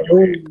spray it on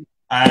your hair.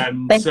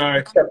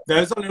 So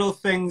those are little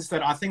things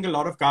that I think a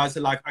lot of guys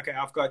are like, okay,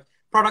 I've got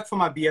product for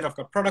my beard, I've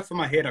got product for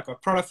my head, I've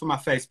got product for my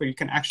face, but you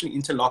can actually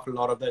interlock a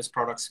lot of those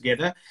products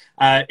together.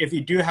 If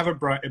you do have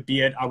a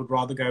beard, I would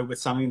rather go with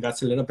something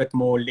that's a little bit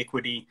more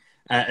liquidy,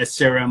 a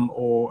serum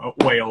or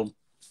oil,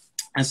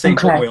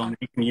 essential oil, and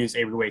you can use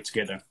everywhere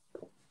together.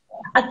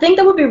 I think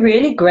that would be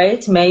really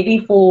great maybe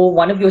for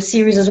one of your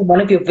series or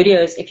one of your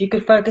videos, if you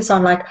could focus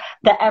on like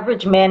the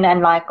average men, and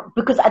like,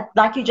 because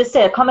like you just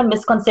said, a common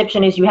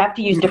misconception is you have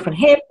to use different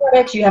hair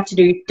products, you have to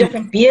do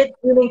different beard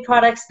grooming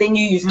products, then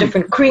you use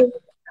different creams.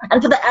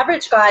 And for the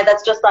average guy,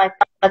 that's just like,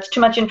 that's too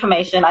much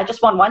information. I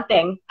just want one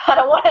thing. I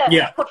don't want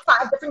to put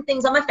 5 different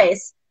things on my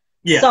face.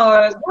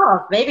 So yeah,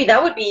 maybe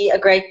that would be a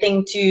great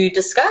thing to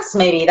discuss.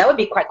 Maybe that would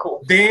be quite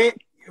cool.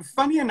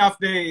 Funny enough,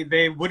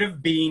 there would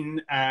have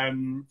been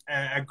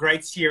a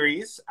great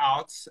series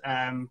out,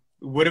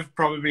 would have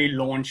probably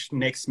launched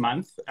next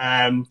month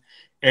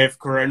if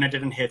Corona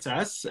didn't hit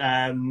us.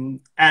 And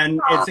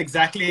it's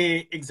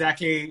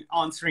exactly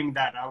answering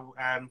that.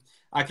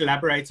 I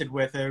collaborated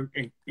with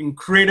an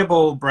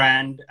incredible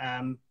brand,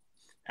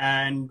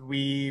 and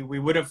we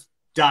would have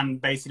done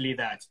basically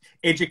that.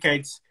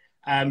 Educate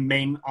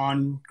men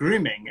on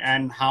grooming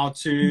and how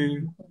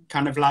to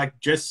kind of like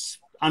just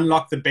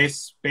unlock the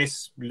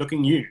best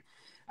looking you.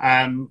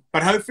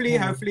 But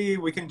hopefully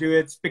we can do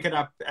it, pick it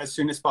up as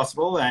soon as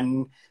possible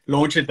and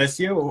launch it this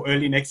year or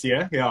early next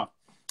year. Yeah.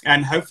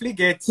 And hopefully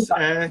get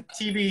a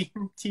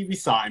TV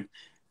sign.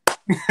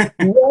 Yeah.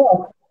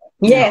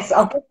 Yes,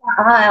 I'll keep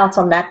my eye out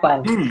on that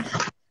one.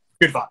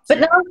 Good vibes. But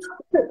now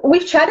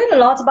we've chatted a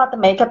lot about the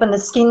makeup and the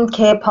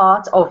skincare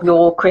part of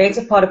your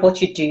creative part of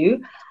what you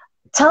do.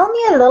 Tell me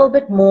a little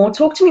bit more.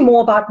 Talk to me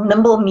more about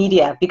Nimble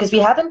Media, because we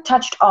haven't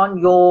touched on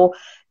your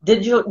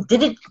digital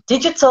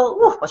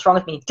what's wrong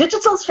with me?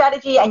 Digital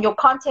strategy and your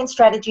content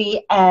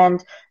strategy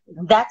and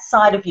that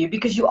side of you,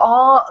 because you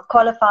are a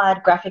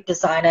qualified graphic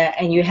designer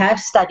and you have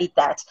studied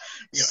that.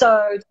 Yeah.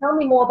 So tell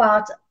me more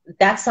about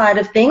that side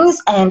of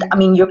things. And I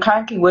mean, you're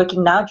currently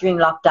working now during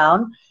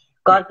lockdown.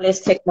 God bless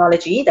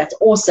technology. That's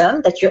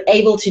awesome that you're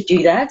able to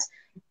do that.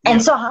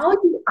 And so how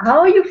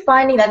are you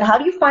finding that? And how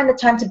do you find the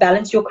time to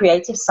balance your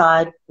creative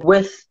side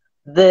with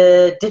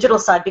the digital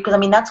side? Because I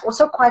mean, that's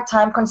also quite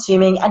time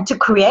consuming, and to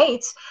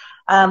create,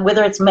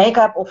 whether it's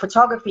makeup or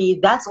photography,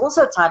 that's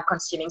also time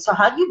consuming. So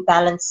how do you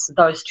balance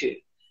those two?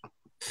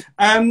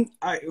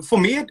 For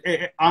me,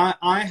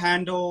 I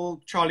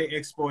handle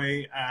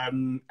CharlixBoi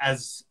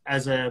as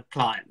a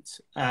client.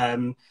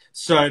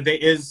 So there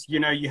is, you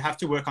know, you have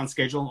to work on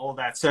schedule and all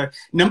that. So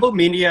Nimble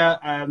Media,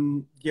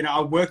 you know,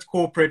 I worked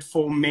corporate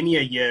for many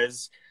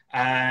years,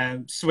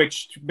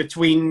 switched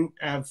between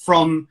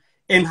from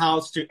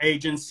in-house to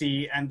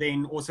agency, and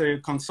then also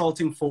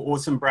consulting for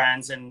awesome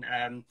brands and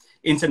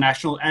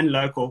international and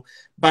local.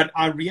 But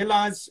I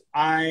realized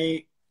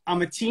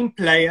I'm a team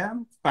player,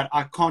 but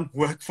I can't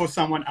work for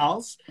someone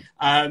else.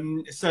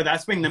 So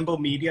that's when Nimble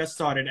Media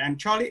started. And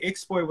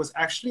CharlixBoi was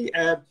actually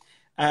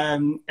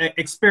an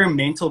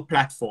experimental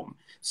platform.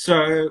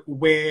 So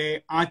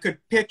where I could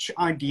pitch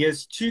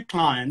ideas to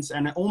clients,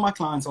 and all my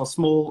clients are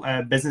small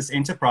business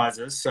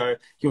enterprises, so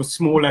your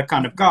smaller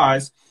kind of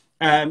guys,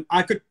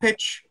 I could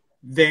pitch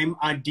them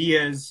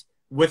ideas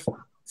with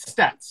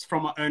stats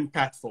from our own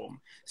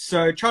platform.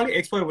 So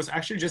CharlixBoi was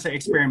actually just an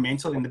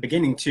experimental in the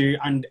beginning to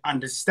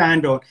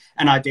understand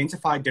and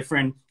identify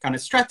different kind of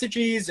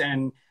strategies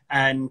and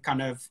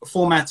kind of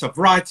formats of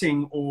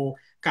writing, or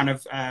kind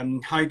of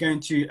how you're going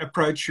to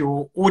approach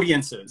your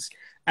audiences.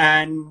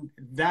 And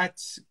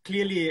that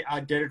clearly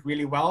I did it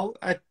really well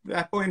at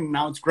that point.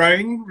 Now it's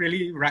growing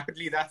really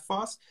rapidly that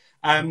fast.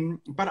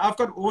 But I've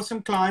got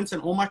awesome clients,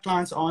 and all my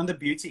clients are in the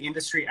beauty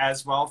industry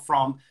as well,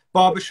 from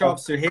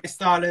barbershops to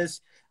hairstylists.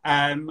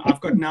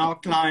 I've got now a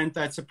client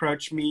that's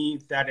approached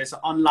me that is an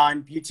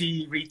online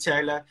beauty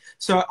retailer.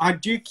 So I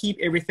do keep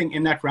everything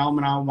in that realm,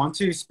 and I want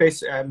to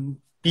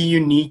be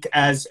unique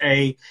as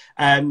a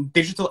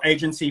digital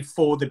agency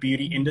for the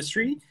beauty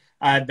industry.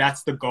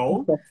 That's the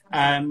goal.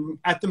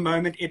 At the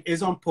moment, it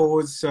is on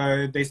pause,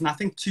 so there's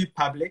nothing too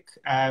public.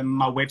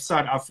 My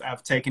website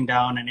I've taken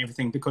down and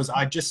everything, because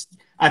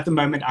at the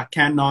moment, I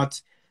cannot.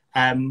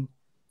 I'm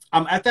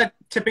at that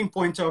tipping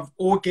point of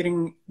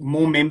getting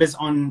more members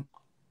on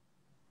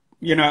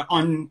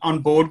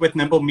board with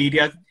Nimble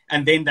Media,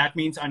 and then that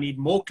means I need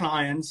more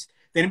clients.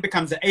 Then it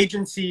becomes an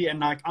agency, and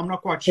like I'm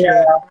not quite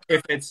sure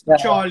if it's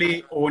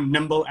Charlie or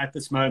Nimble at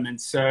this moment.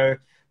 So.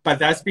 But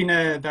that's been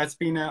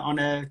on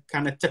a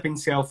kind of tipping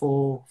scale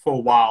for a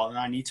while, and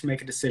I need to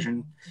make a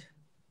decision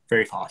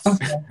very fast.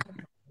 Okay.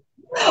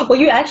 Well,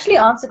 you actually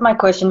answered my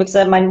question, because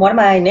one of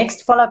my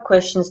next follow-up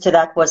questions to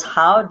that was,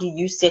 how do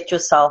you set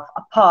yourself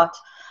apart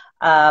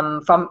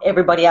from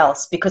everybody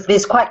else? Because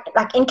there's quite,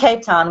 like in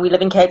Cape Town, we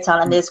live in Cape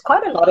Town, and there's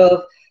quite a lot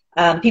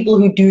of people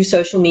who do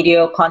social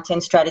media or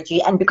content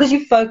strategy, and because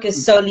you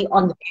focus solely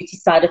on the beauty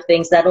side of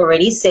things, that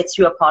already sets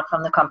you apart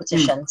from the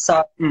competition.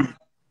 So,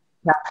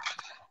 yeah.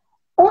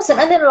 Awesome.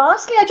 And then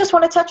lastly, I just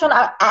want to touch on,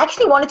 I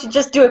actually wanted to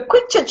just do a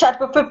quick chit chat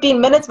for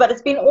 15 minutes, but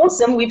it's been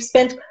awesome. We've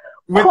spent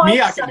With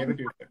me, I can never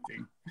do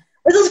 15.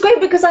 This is great,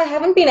 because I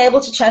haven't been able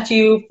to chat to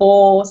you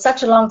for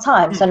such a long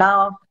time. So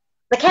now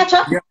the catch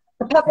up,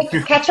 the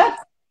perfect catch up.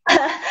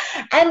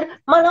 And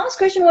my last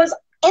question was,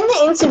 in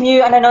the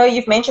interview, and I know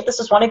you've mentioned this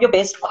as one of your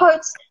best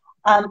quotes,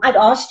 I'd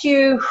asked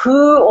you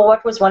who or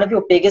what was one of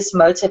your biggest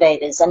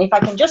motivators. And if I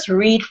can just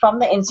read from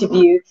the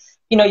interview,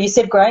 you know, you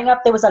said growing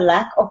up, there was a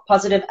lack of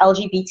positive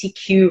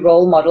LGBTQ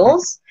role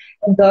models,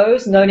 and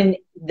those known in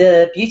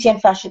the beauty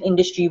and fashion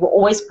industry were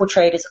always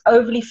portrayed as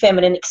overly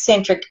feminine,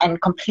 eccentric,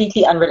 and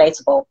completely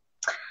unrelatable.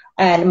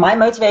 And my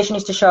motivation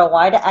is to show a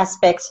wider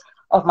aspect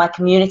of my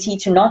community,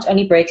 to not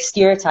only break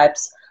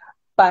stereotypes,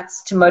 but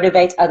to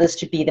motivate others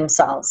to be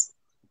themselves.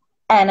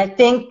 And I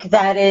think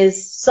that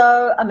is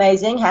so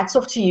amazing. Hats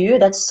off to you.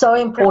 That's so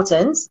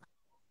important.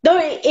 No,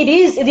 it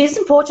is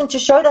important to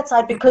show that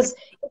side, because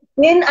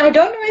then I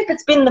don't know if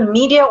it's been the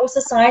media or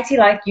society,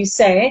 like you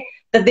say,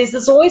 that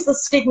there's always the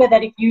stigma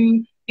that if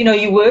you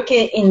work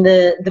in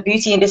the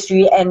beauty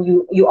industry and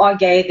you are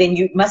gay, then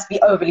you must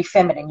be overly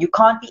feminine. You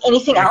can't be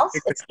anything else.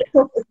 It's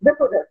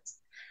different.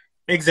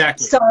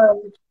 Exactly. So,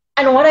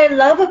 and what I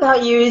love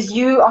about you is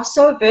you are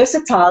so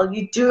versatile.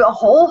 You do a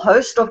whole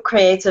host of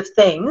creative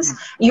things.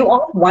 You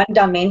aren't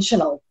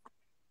one-dimensional.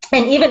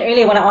 And even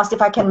earlier when I asked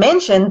if I can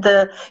mention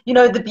the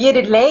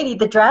bearded lady,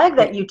 the drag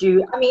that you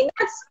do, I mean,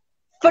 that's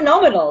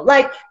phenomenal.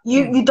 Like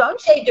you don't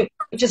shave your,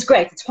 which is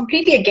great. It's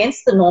completely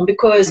against the norm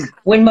because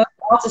when most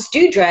artists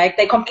do drag,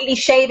 they completely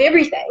shave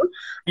everything.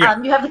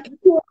 Yeah. You have the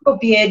beautiful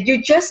beard.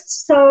 You're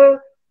just so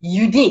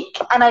unique,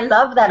 and I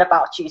love that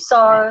about you.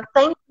 So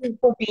thank you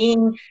for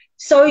being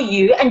so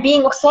you and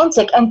being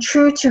authentic and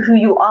true to who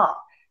you are,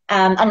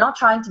 and not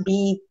trying to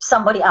be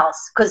somebody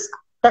else, because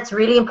that's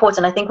really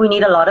important. I think we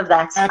need a lot of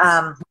that.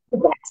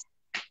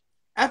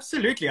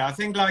 Absolutely. I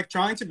think like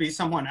trying to be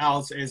someone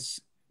else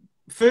is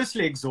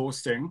firstly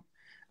exhausting.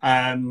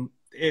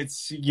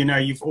 It's, you know,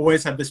 you've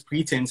always had this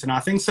pretense, and I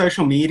think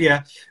social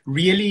media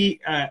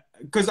really,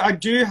 because I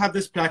do have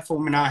this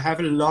platform and I have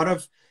a lot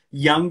of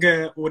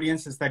younger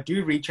audiences that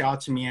do reach out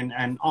to me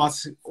and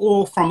ask,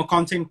 or from a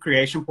content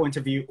creation point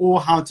of view,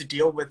 or how to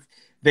deal with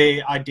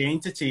their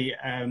identity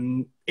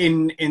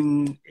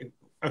in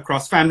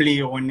across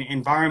family or in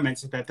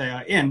environments that they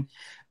are in.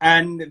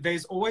 And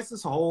there's always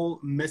this whole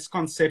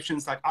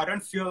misconceptions, like I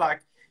don't feel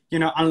like, you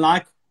know, I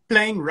like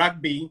playing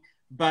rugby,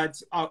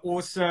 but I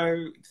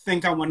also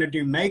think I want to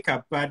do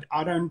makeup, but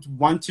I don't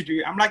want to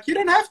do, I'm like, you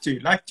don't have to,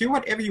 like, do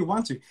whatever you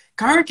want to.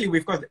 Currently,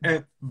 we've got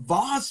a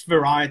vast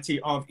variety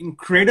of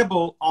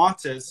incredible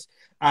artists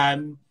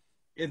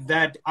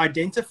that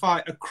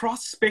identify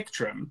across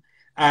spectrum,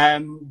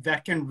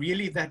 that can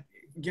really, that,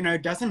 you know,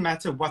 it doesn't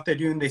matter what they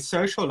do in their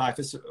social life,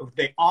 it's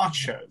their art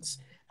shows.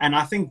 And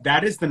I think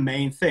that is the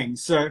main thing.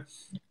 So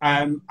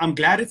I'm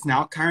glad it's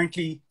now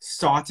currently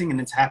starting and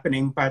it's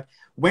happening. But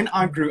when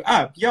I grew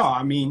up, yeah,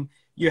 I mean,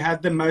 you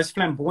had the most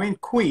flamboyant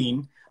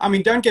queen. I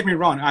mean, don't get me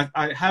wrong.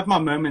 I have my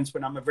moments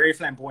when I'm a very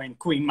flamboyant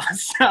queen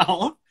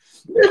myself.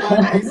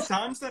 But there's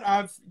times that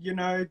I've, you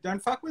know,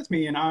 don't fuck with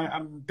me. And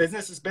I'm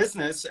business is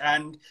business.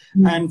 And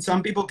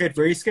some people get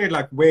very scared,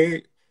 like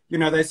where, you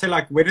know, they say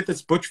like, where did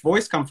this butch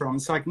voice come from?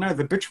 It's like, no,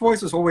 the butch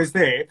voice was always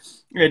there.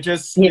 It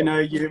just, you know,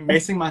 you're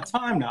messing my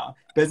time now.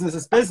 Business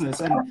is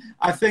business. And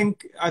I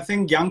think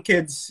young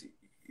kids,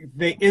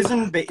 there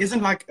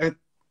isn't like a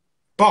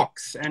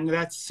box, and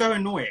that's so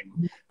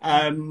annoying.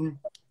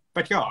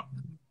 But yeah,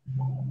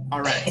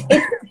 all right.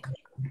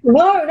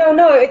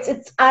 No.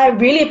 It's. I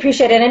really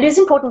appreciate it, and it is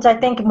important. I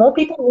think more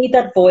people need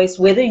that voice,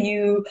 whether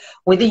you're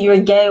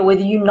gay or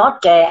whether you're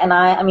not gay. And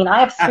I mean,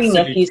 I have three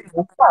nephews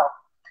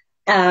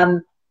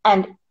myself.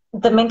 And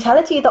the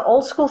mentality, the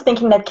old school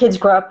thinking that kids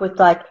grow up with,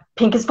 like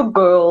pink is for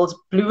girls,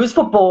 blue is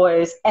for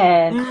boys,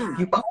 and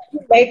you can't do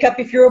makeup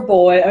if you're a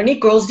boy. Only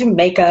girls do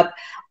makeup.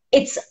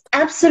 It's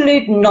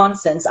absolute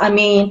nonsense. I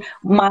mean,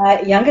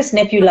 my youngest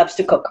nephew loves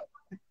to cook.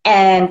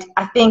 And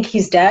I think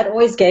his dad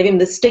always gave him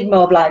the stigma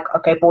of like,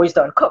 okay, boys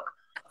don't cook.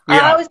 And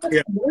I was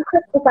just,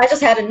 I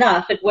just had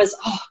enough. It was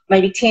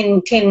maybe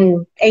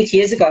 8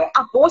 years ago.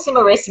 I bought him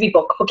a recipe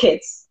book for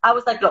kids. I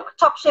was like, look,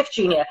 Top Chef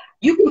Junior,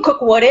 you can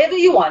cook whatever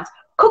you want.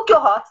 Cook your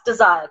heart's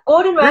desire.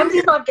 Gordon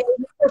Ramsay's not getting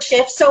a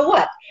chef, so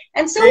what?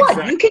 And so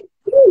what? You can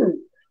do.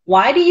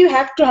 Why do you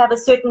have to have a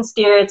certain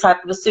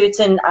stereotype of a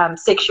certain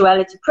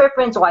sexuality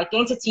preference or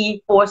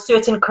identity for a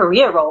certain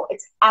career role?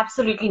 It's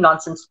absolutely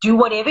nonsense. Do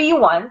whatever you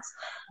want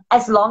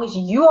as long as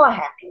you are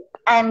happy.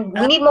 And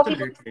we need more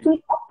people to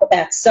speak up for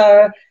that.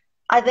 So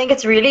I think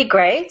it's really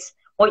great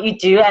what you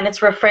do, and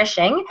it's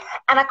refreshing.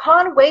 And I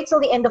can't wait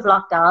till the end of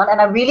lockdown. And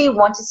I really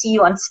want to see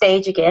you on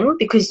stage again,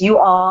 because you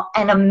are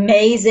an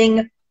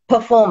amazing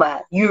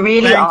performer. You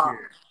really are.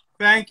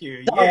 Thank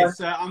you. Yes,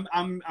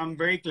 I'm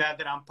very glad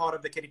that I'm part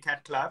of the Kitty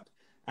Cat Club,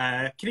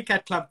 Kitty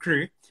Cat Club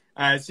crew.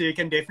 So you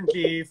can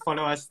definitely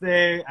follow us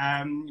there.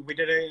 We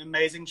did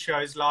amazing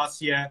shows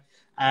last year.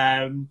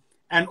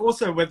 And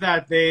also with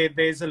that,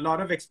 there's a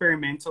lot of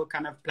experimental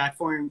kind of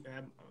platform.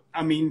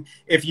 I mean,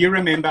 if you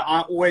remember,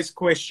 I always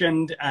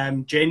questioned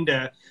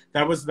gender.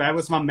 That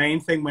was my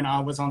main thing when I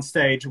was on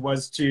stage,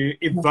 was to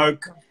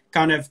evoke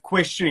kind of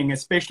questioning,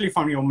 especially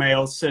from your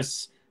male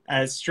cis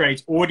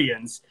straight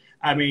audience.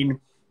 I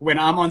mean, when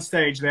I'm on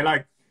stage, they're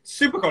like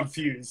super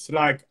confused.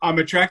 Like, I'm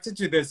attracted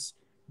to this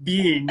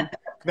being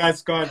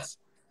that's got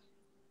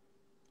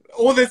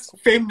all this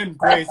feminine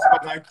grace,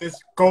 but like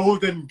this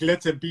golden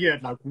glitter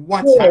beard. Like,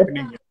 what's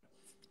happening here?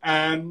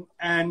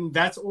 And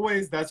that's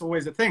always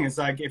the thing. It's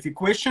like, if you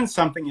question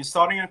something, you're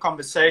starting a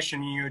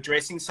conversation, you're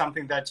addressing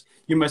something that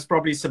you must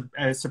probably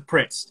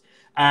suppressed.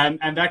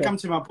 And that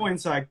comes to my point.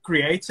 It's like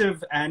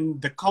creative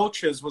and the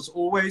cultures was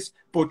always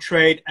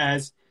portrayed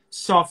as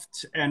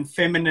soft and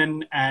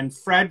feminine and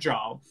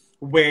fragile,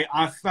 where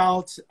I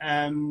felt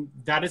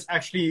that is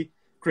actually,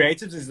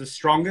 creatives is the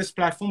strongest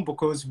platform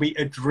because we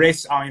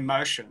address our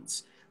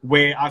emotions,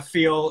 where I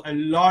feel a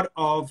lot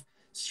of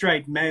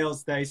straight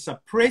males, they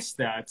suppress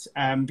that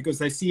because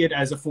they see it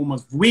as a form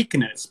of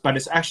weakness, but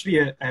it's actually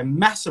a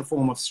massive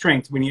form of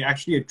strength when you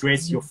actually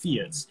address your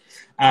fears.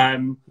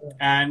 And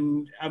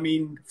I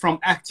mean, from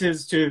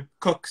actors to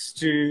cooks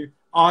to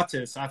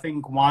artists, I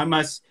think, why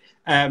must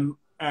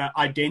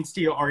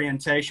identity or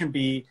orientation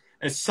be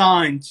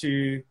assigned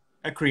to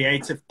a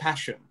creative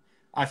passion?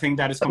 I think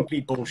that is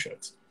complete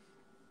bullshit.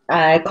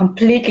 I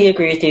completely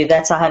agree with you.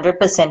 That's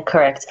 100%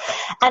 correct.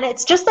 And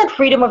it's just that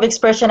freedom of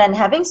expression and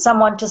having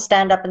someone to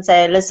stand up and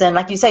say, listen,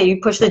 like you say,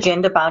 you push the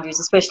gender boundaries,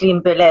 especially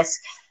in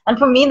burlesque. And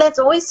for me, that's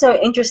always so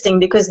interesting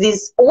because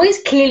there's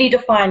always clearly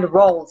defined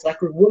roles, like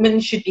women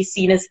should be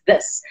seen as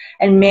this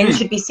and men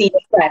should be seen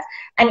as that.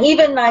 And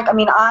even like, I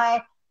mean,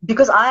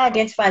 because I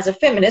identify as a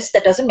feminist,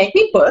 that doesn't make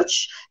me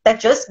butch. That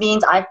just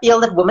means I feel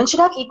that women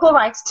should have equal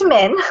rights to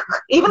men,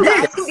 even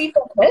guys can be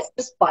feminists,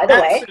 just by the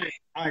way.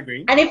 I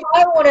agree. And if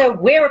I want to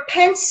wear a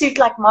pantsuit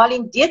like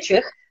Marlene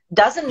Dietrich,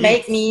 doesn't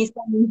make me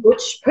some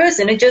butch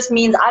person. It just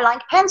means I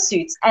like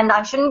pantsuits, and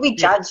I shouldn't be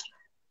judged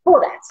for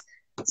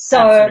that.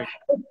 So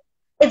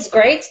it's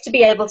great to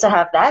be able to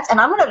have that. And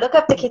I'm going to look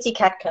up the Kitty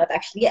Cat Club.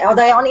 Actually, are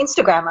they on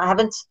Instagram? I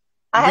haven't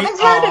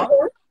heard of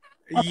them.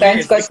 Okay,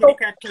 yes, the Kitty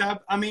Cat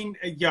Club. I mean,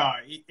 yeah,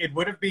 it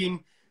would have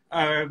been.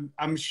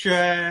 I'm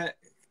sure,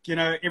 you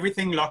know,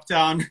 everything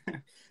lockdown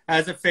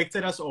has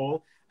affected us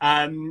all.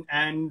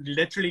 And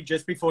literally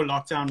just before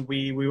lockdown,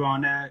 we were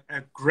on a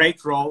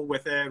great roll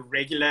with a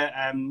regular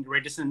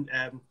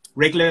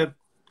regular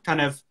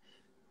kind of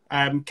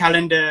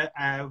calendar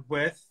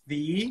with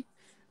the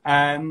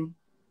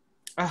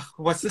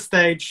what's the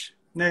stage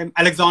name?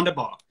 Alexander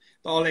Bar,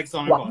 the old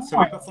Alexander Bar. So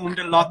we performed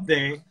a lot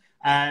there,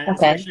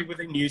 especially with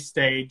a new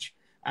stage.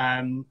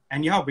 And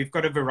yeah, we've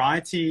got a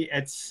variety.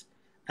 It's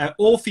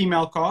all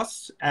female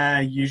cast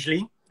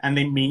usually, and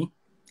then me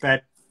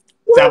that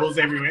dabbles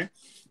everywhere.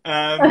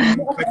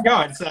 But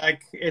yeah, it's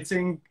like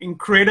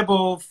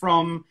incredible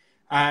from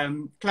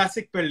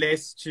classic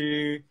burlesque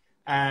to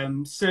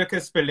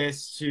circus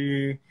burlesque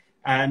to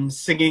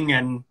singing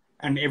and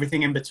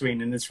everything in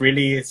between. And it's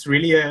really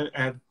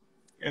a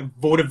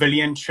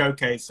vaudevillian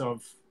showcase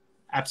of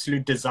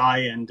absolute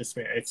desire and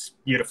despair. It's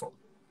beautiful.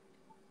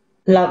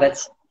 Love it.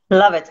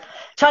 Love it.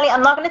 Charlie,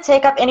 I'm not going to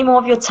take up any more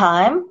of your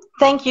time.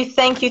 Thank you.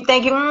 Thank you.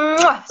 Thank you.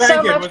 Mwah,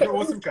 so much. It was an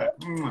awesome chat.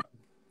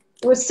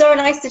 It was so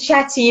nice to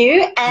chat to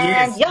you.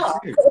 And yeah,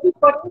 for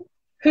everybody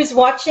who's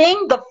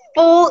watching, the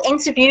full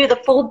interview, the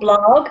full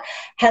blog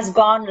has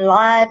gone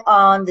live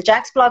on the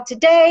Jax blog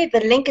today.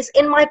 The link is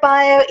in my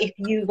bio if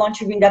you want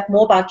to read up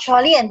more about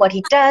Charlie and what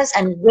he does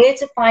and where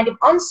to find him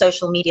on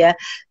social media.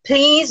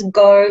 Please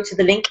go to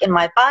the link in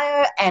my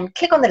bio and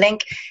click on the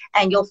link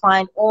and you'll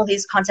find all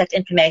his contact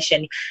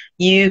information.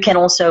 You can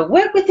also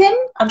work with him,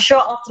 I'm sure,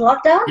 after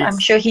lockdown. I'm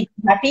sure he'd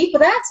be happy for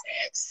that.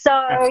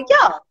 So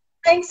yeah.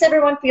 Thanks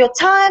everyone for your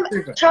time.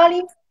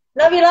 Charlie,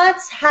 love you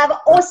lots. Have an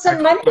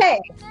awesome Monday.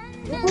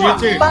 You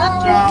too. Bye.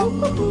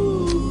 Ciao.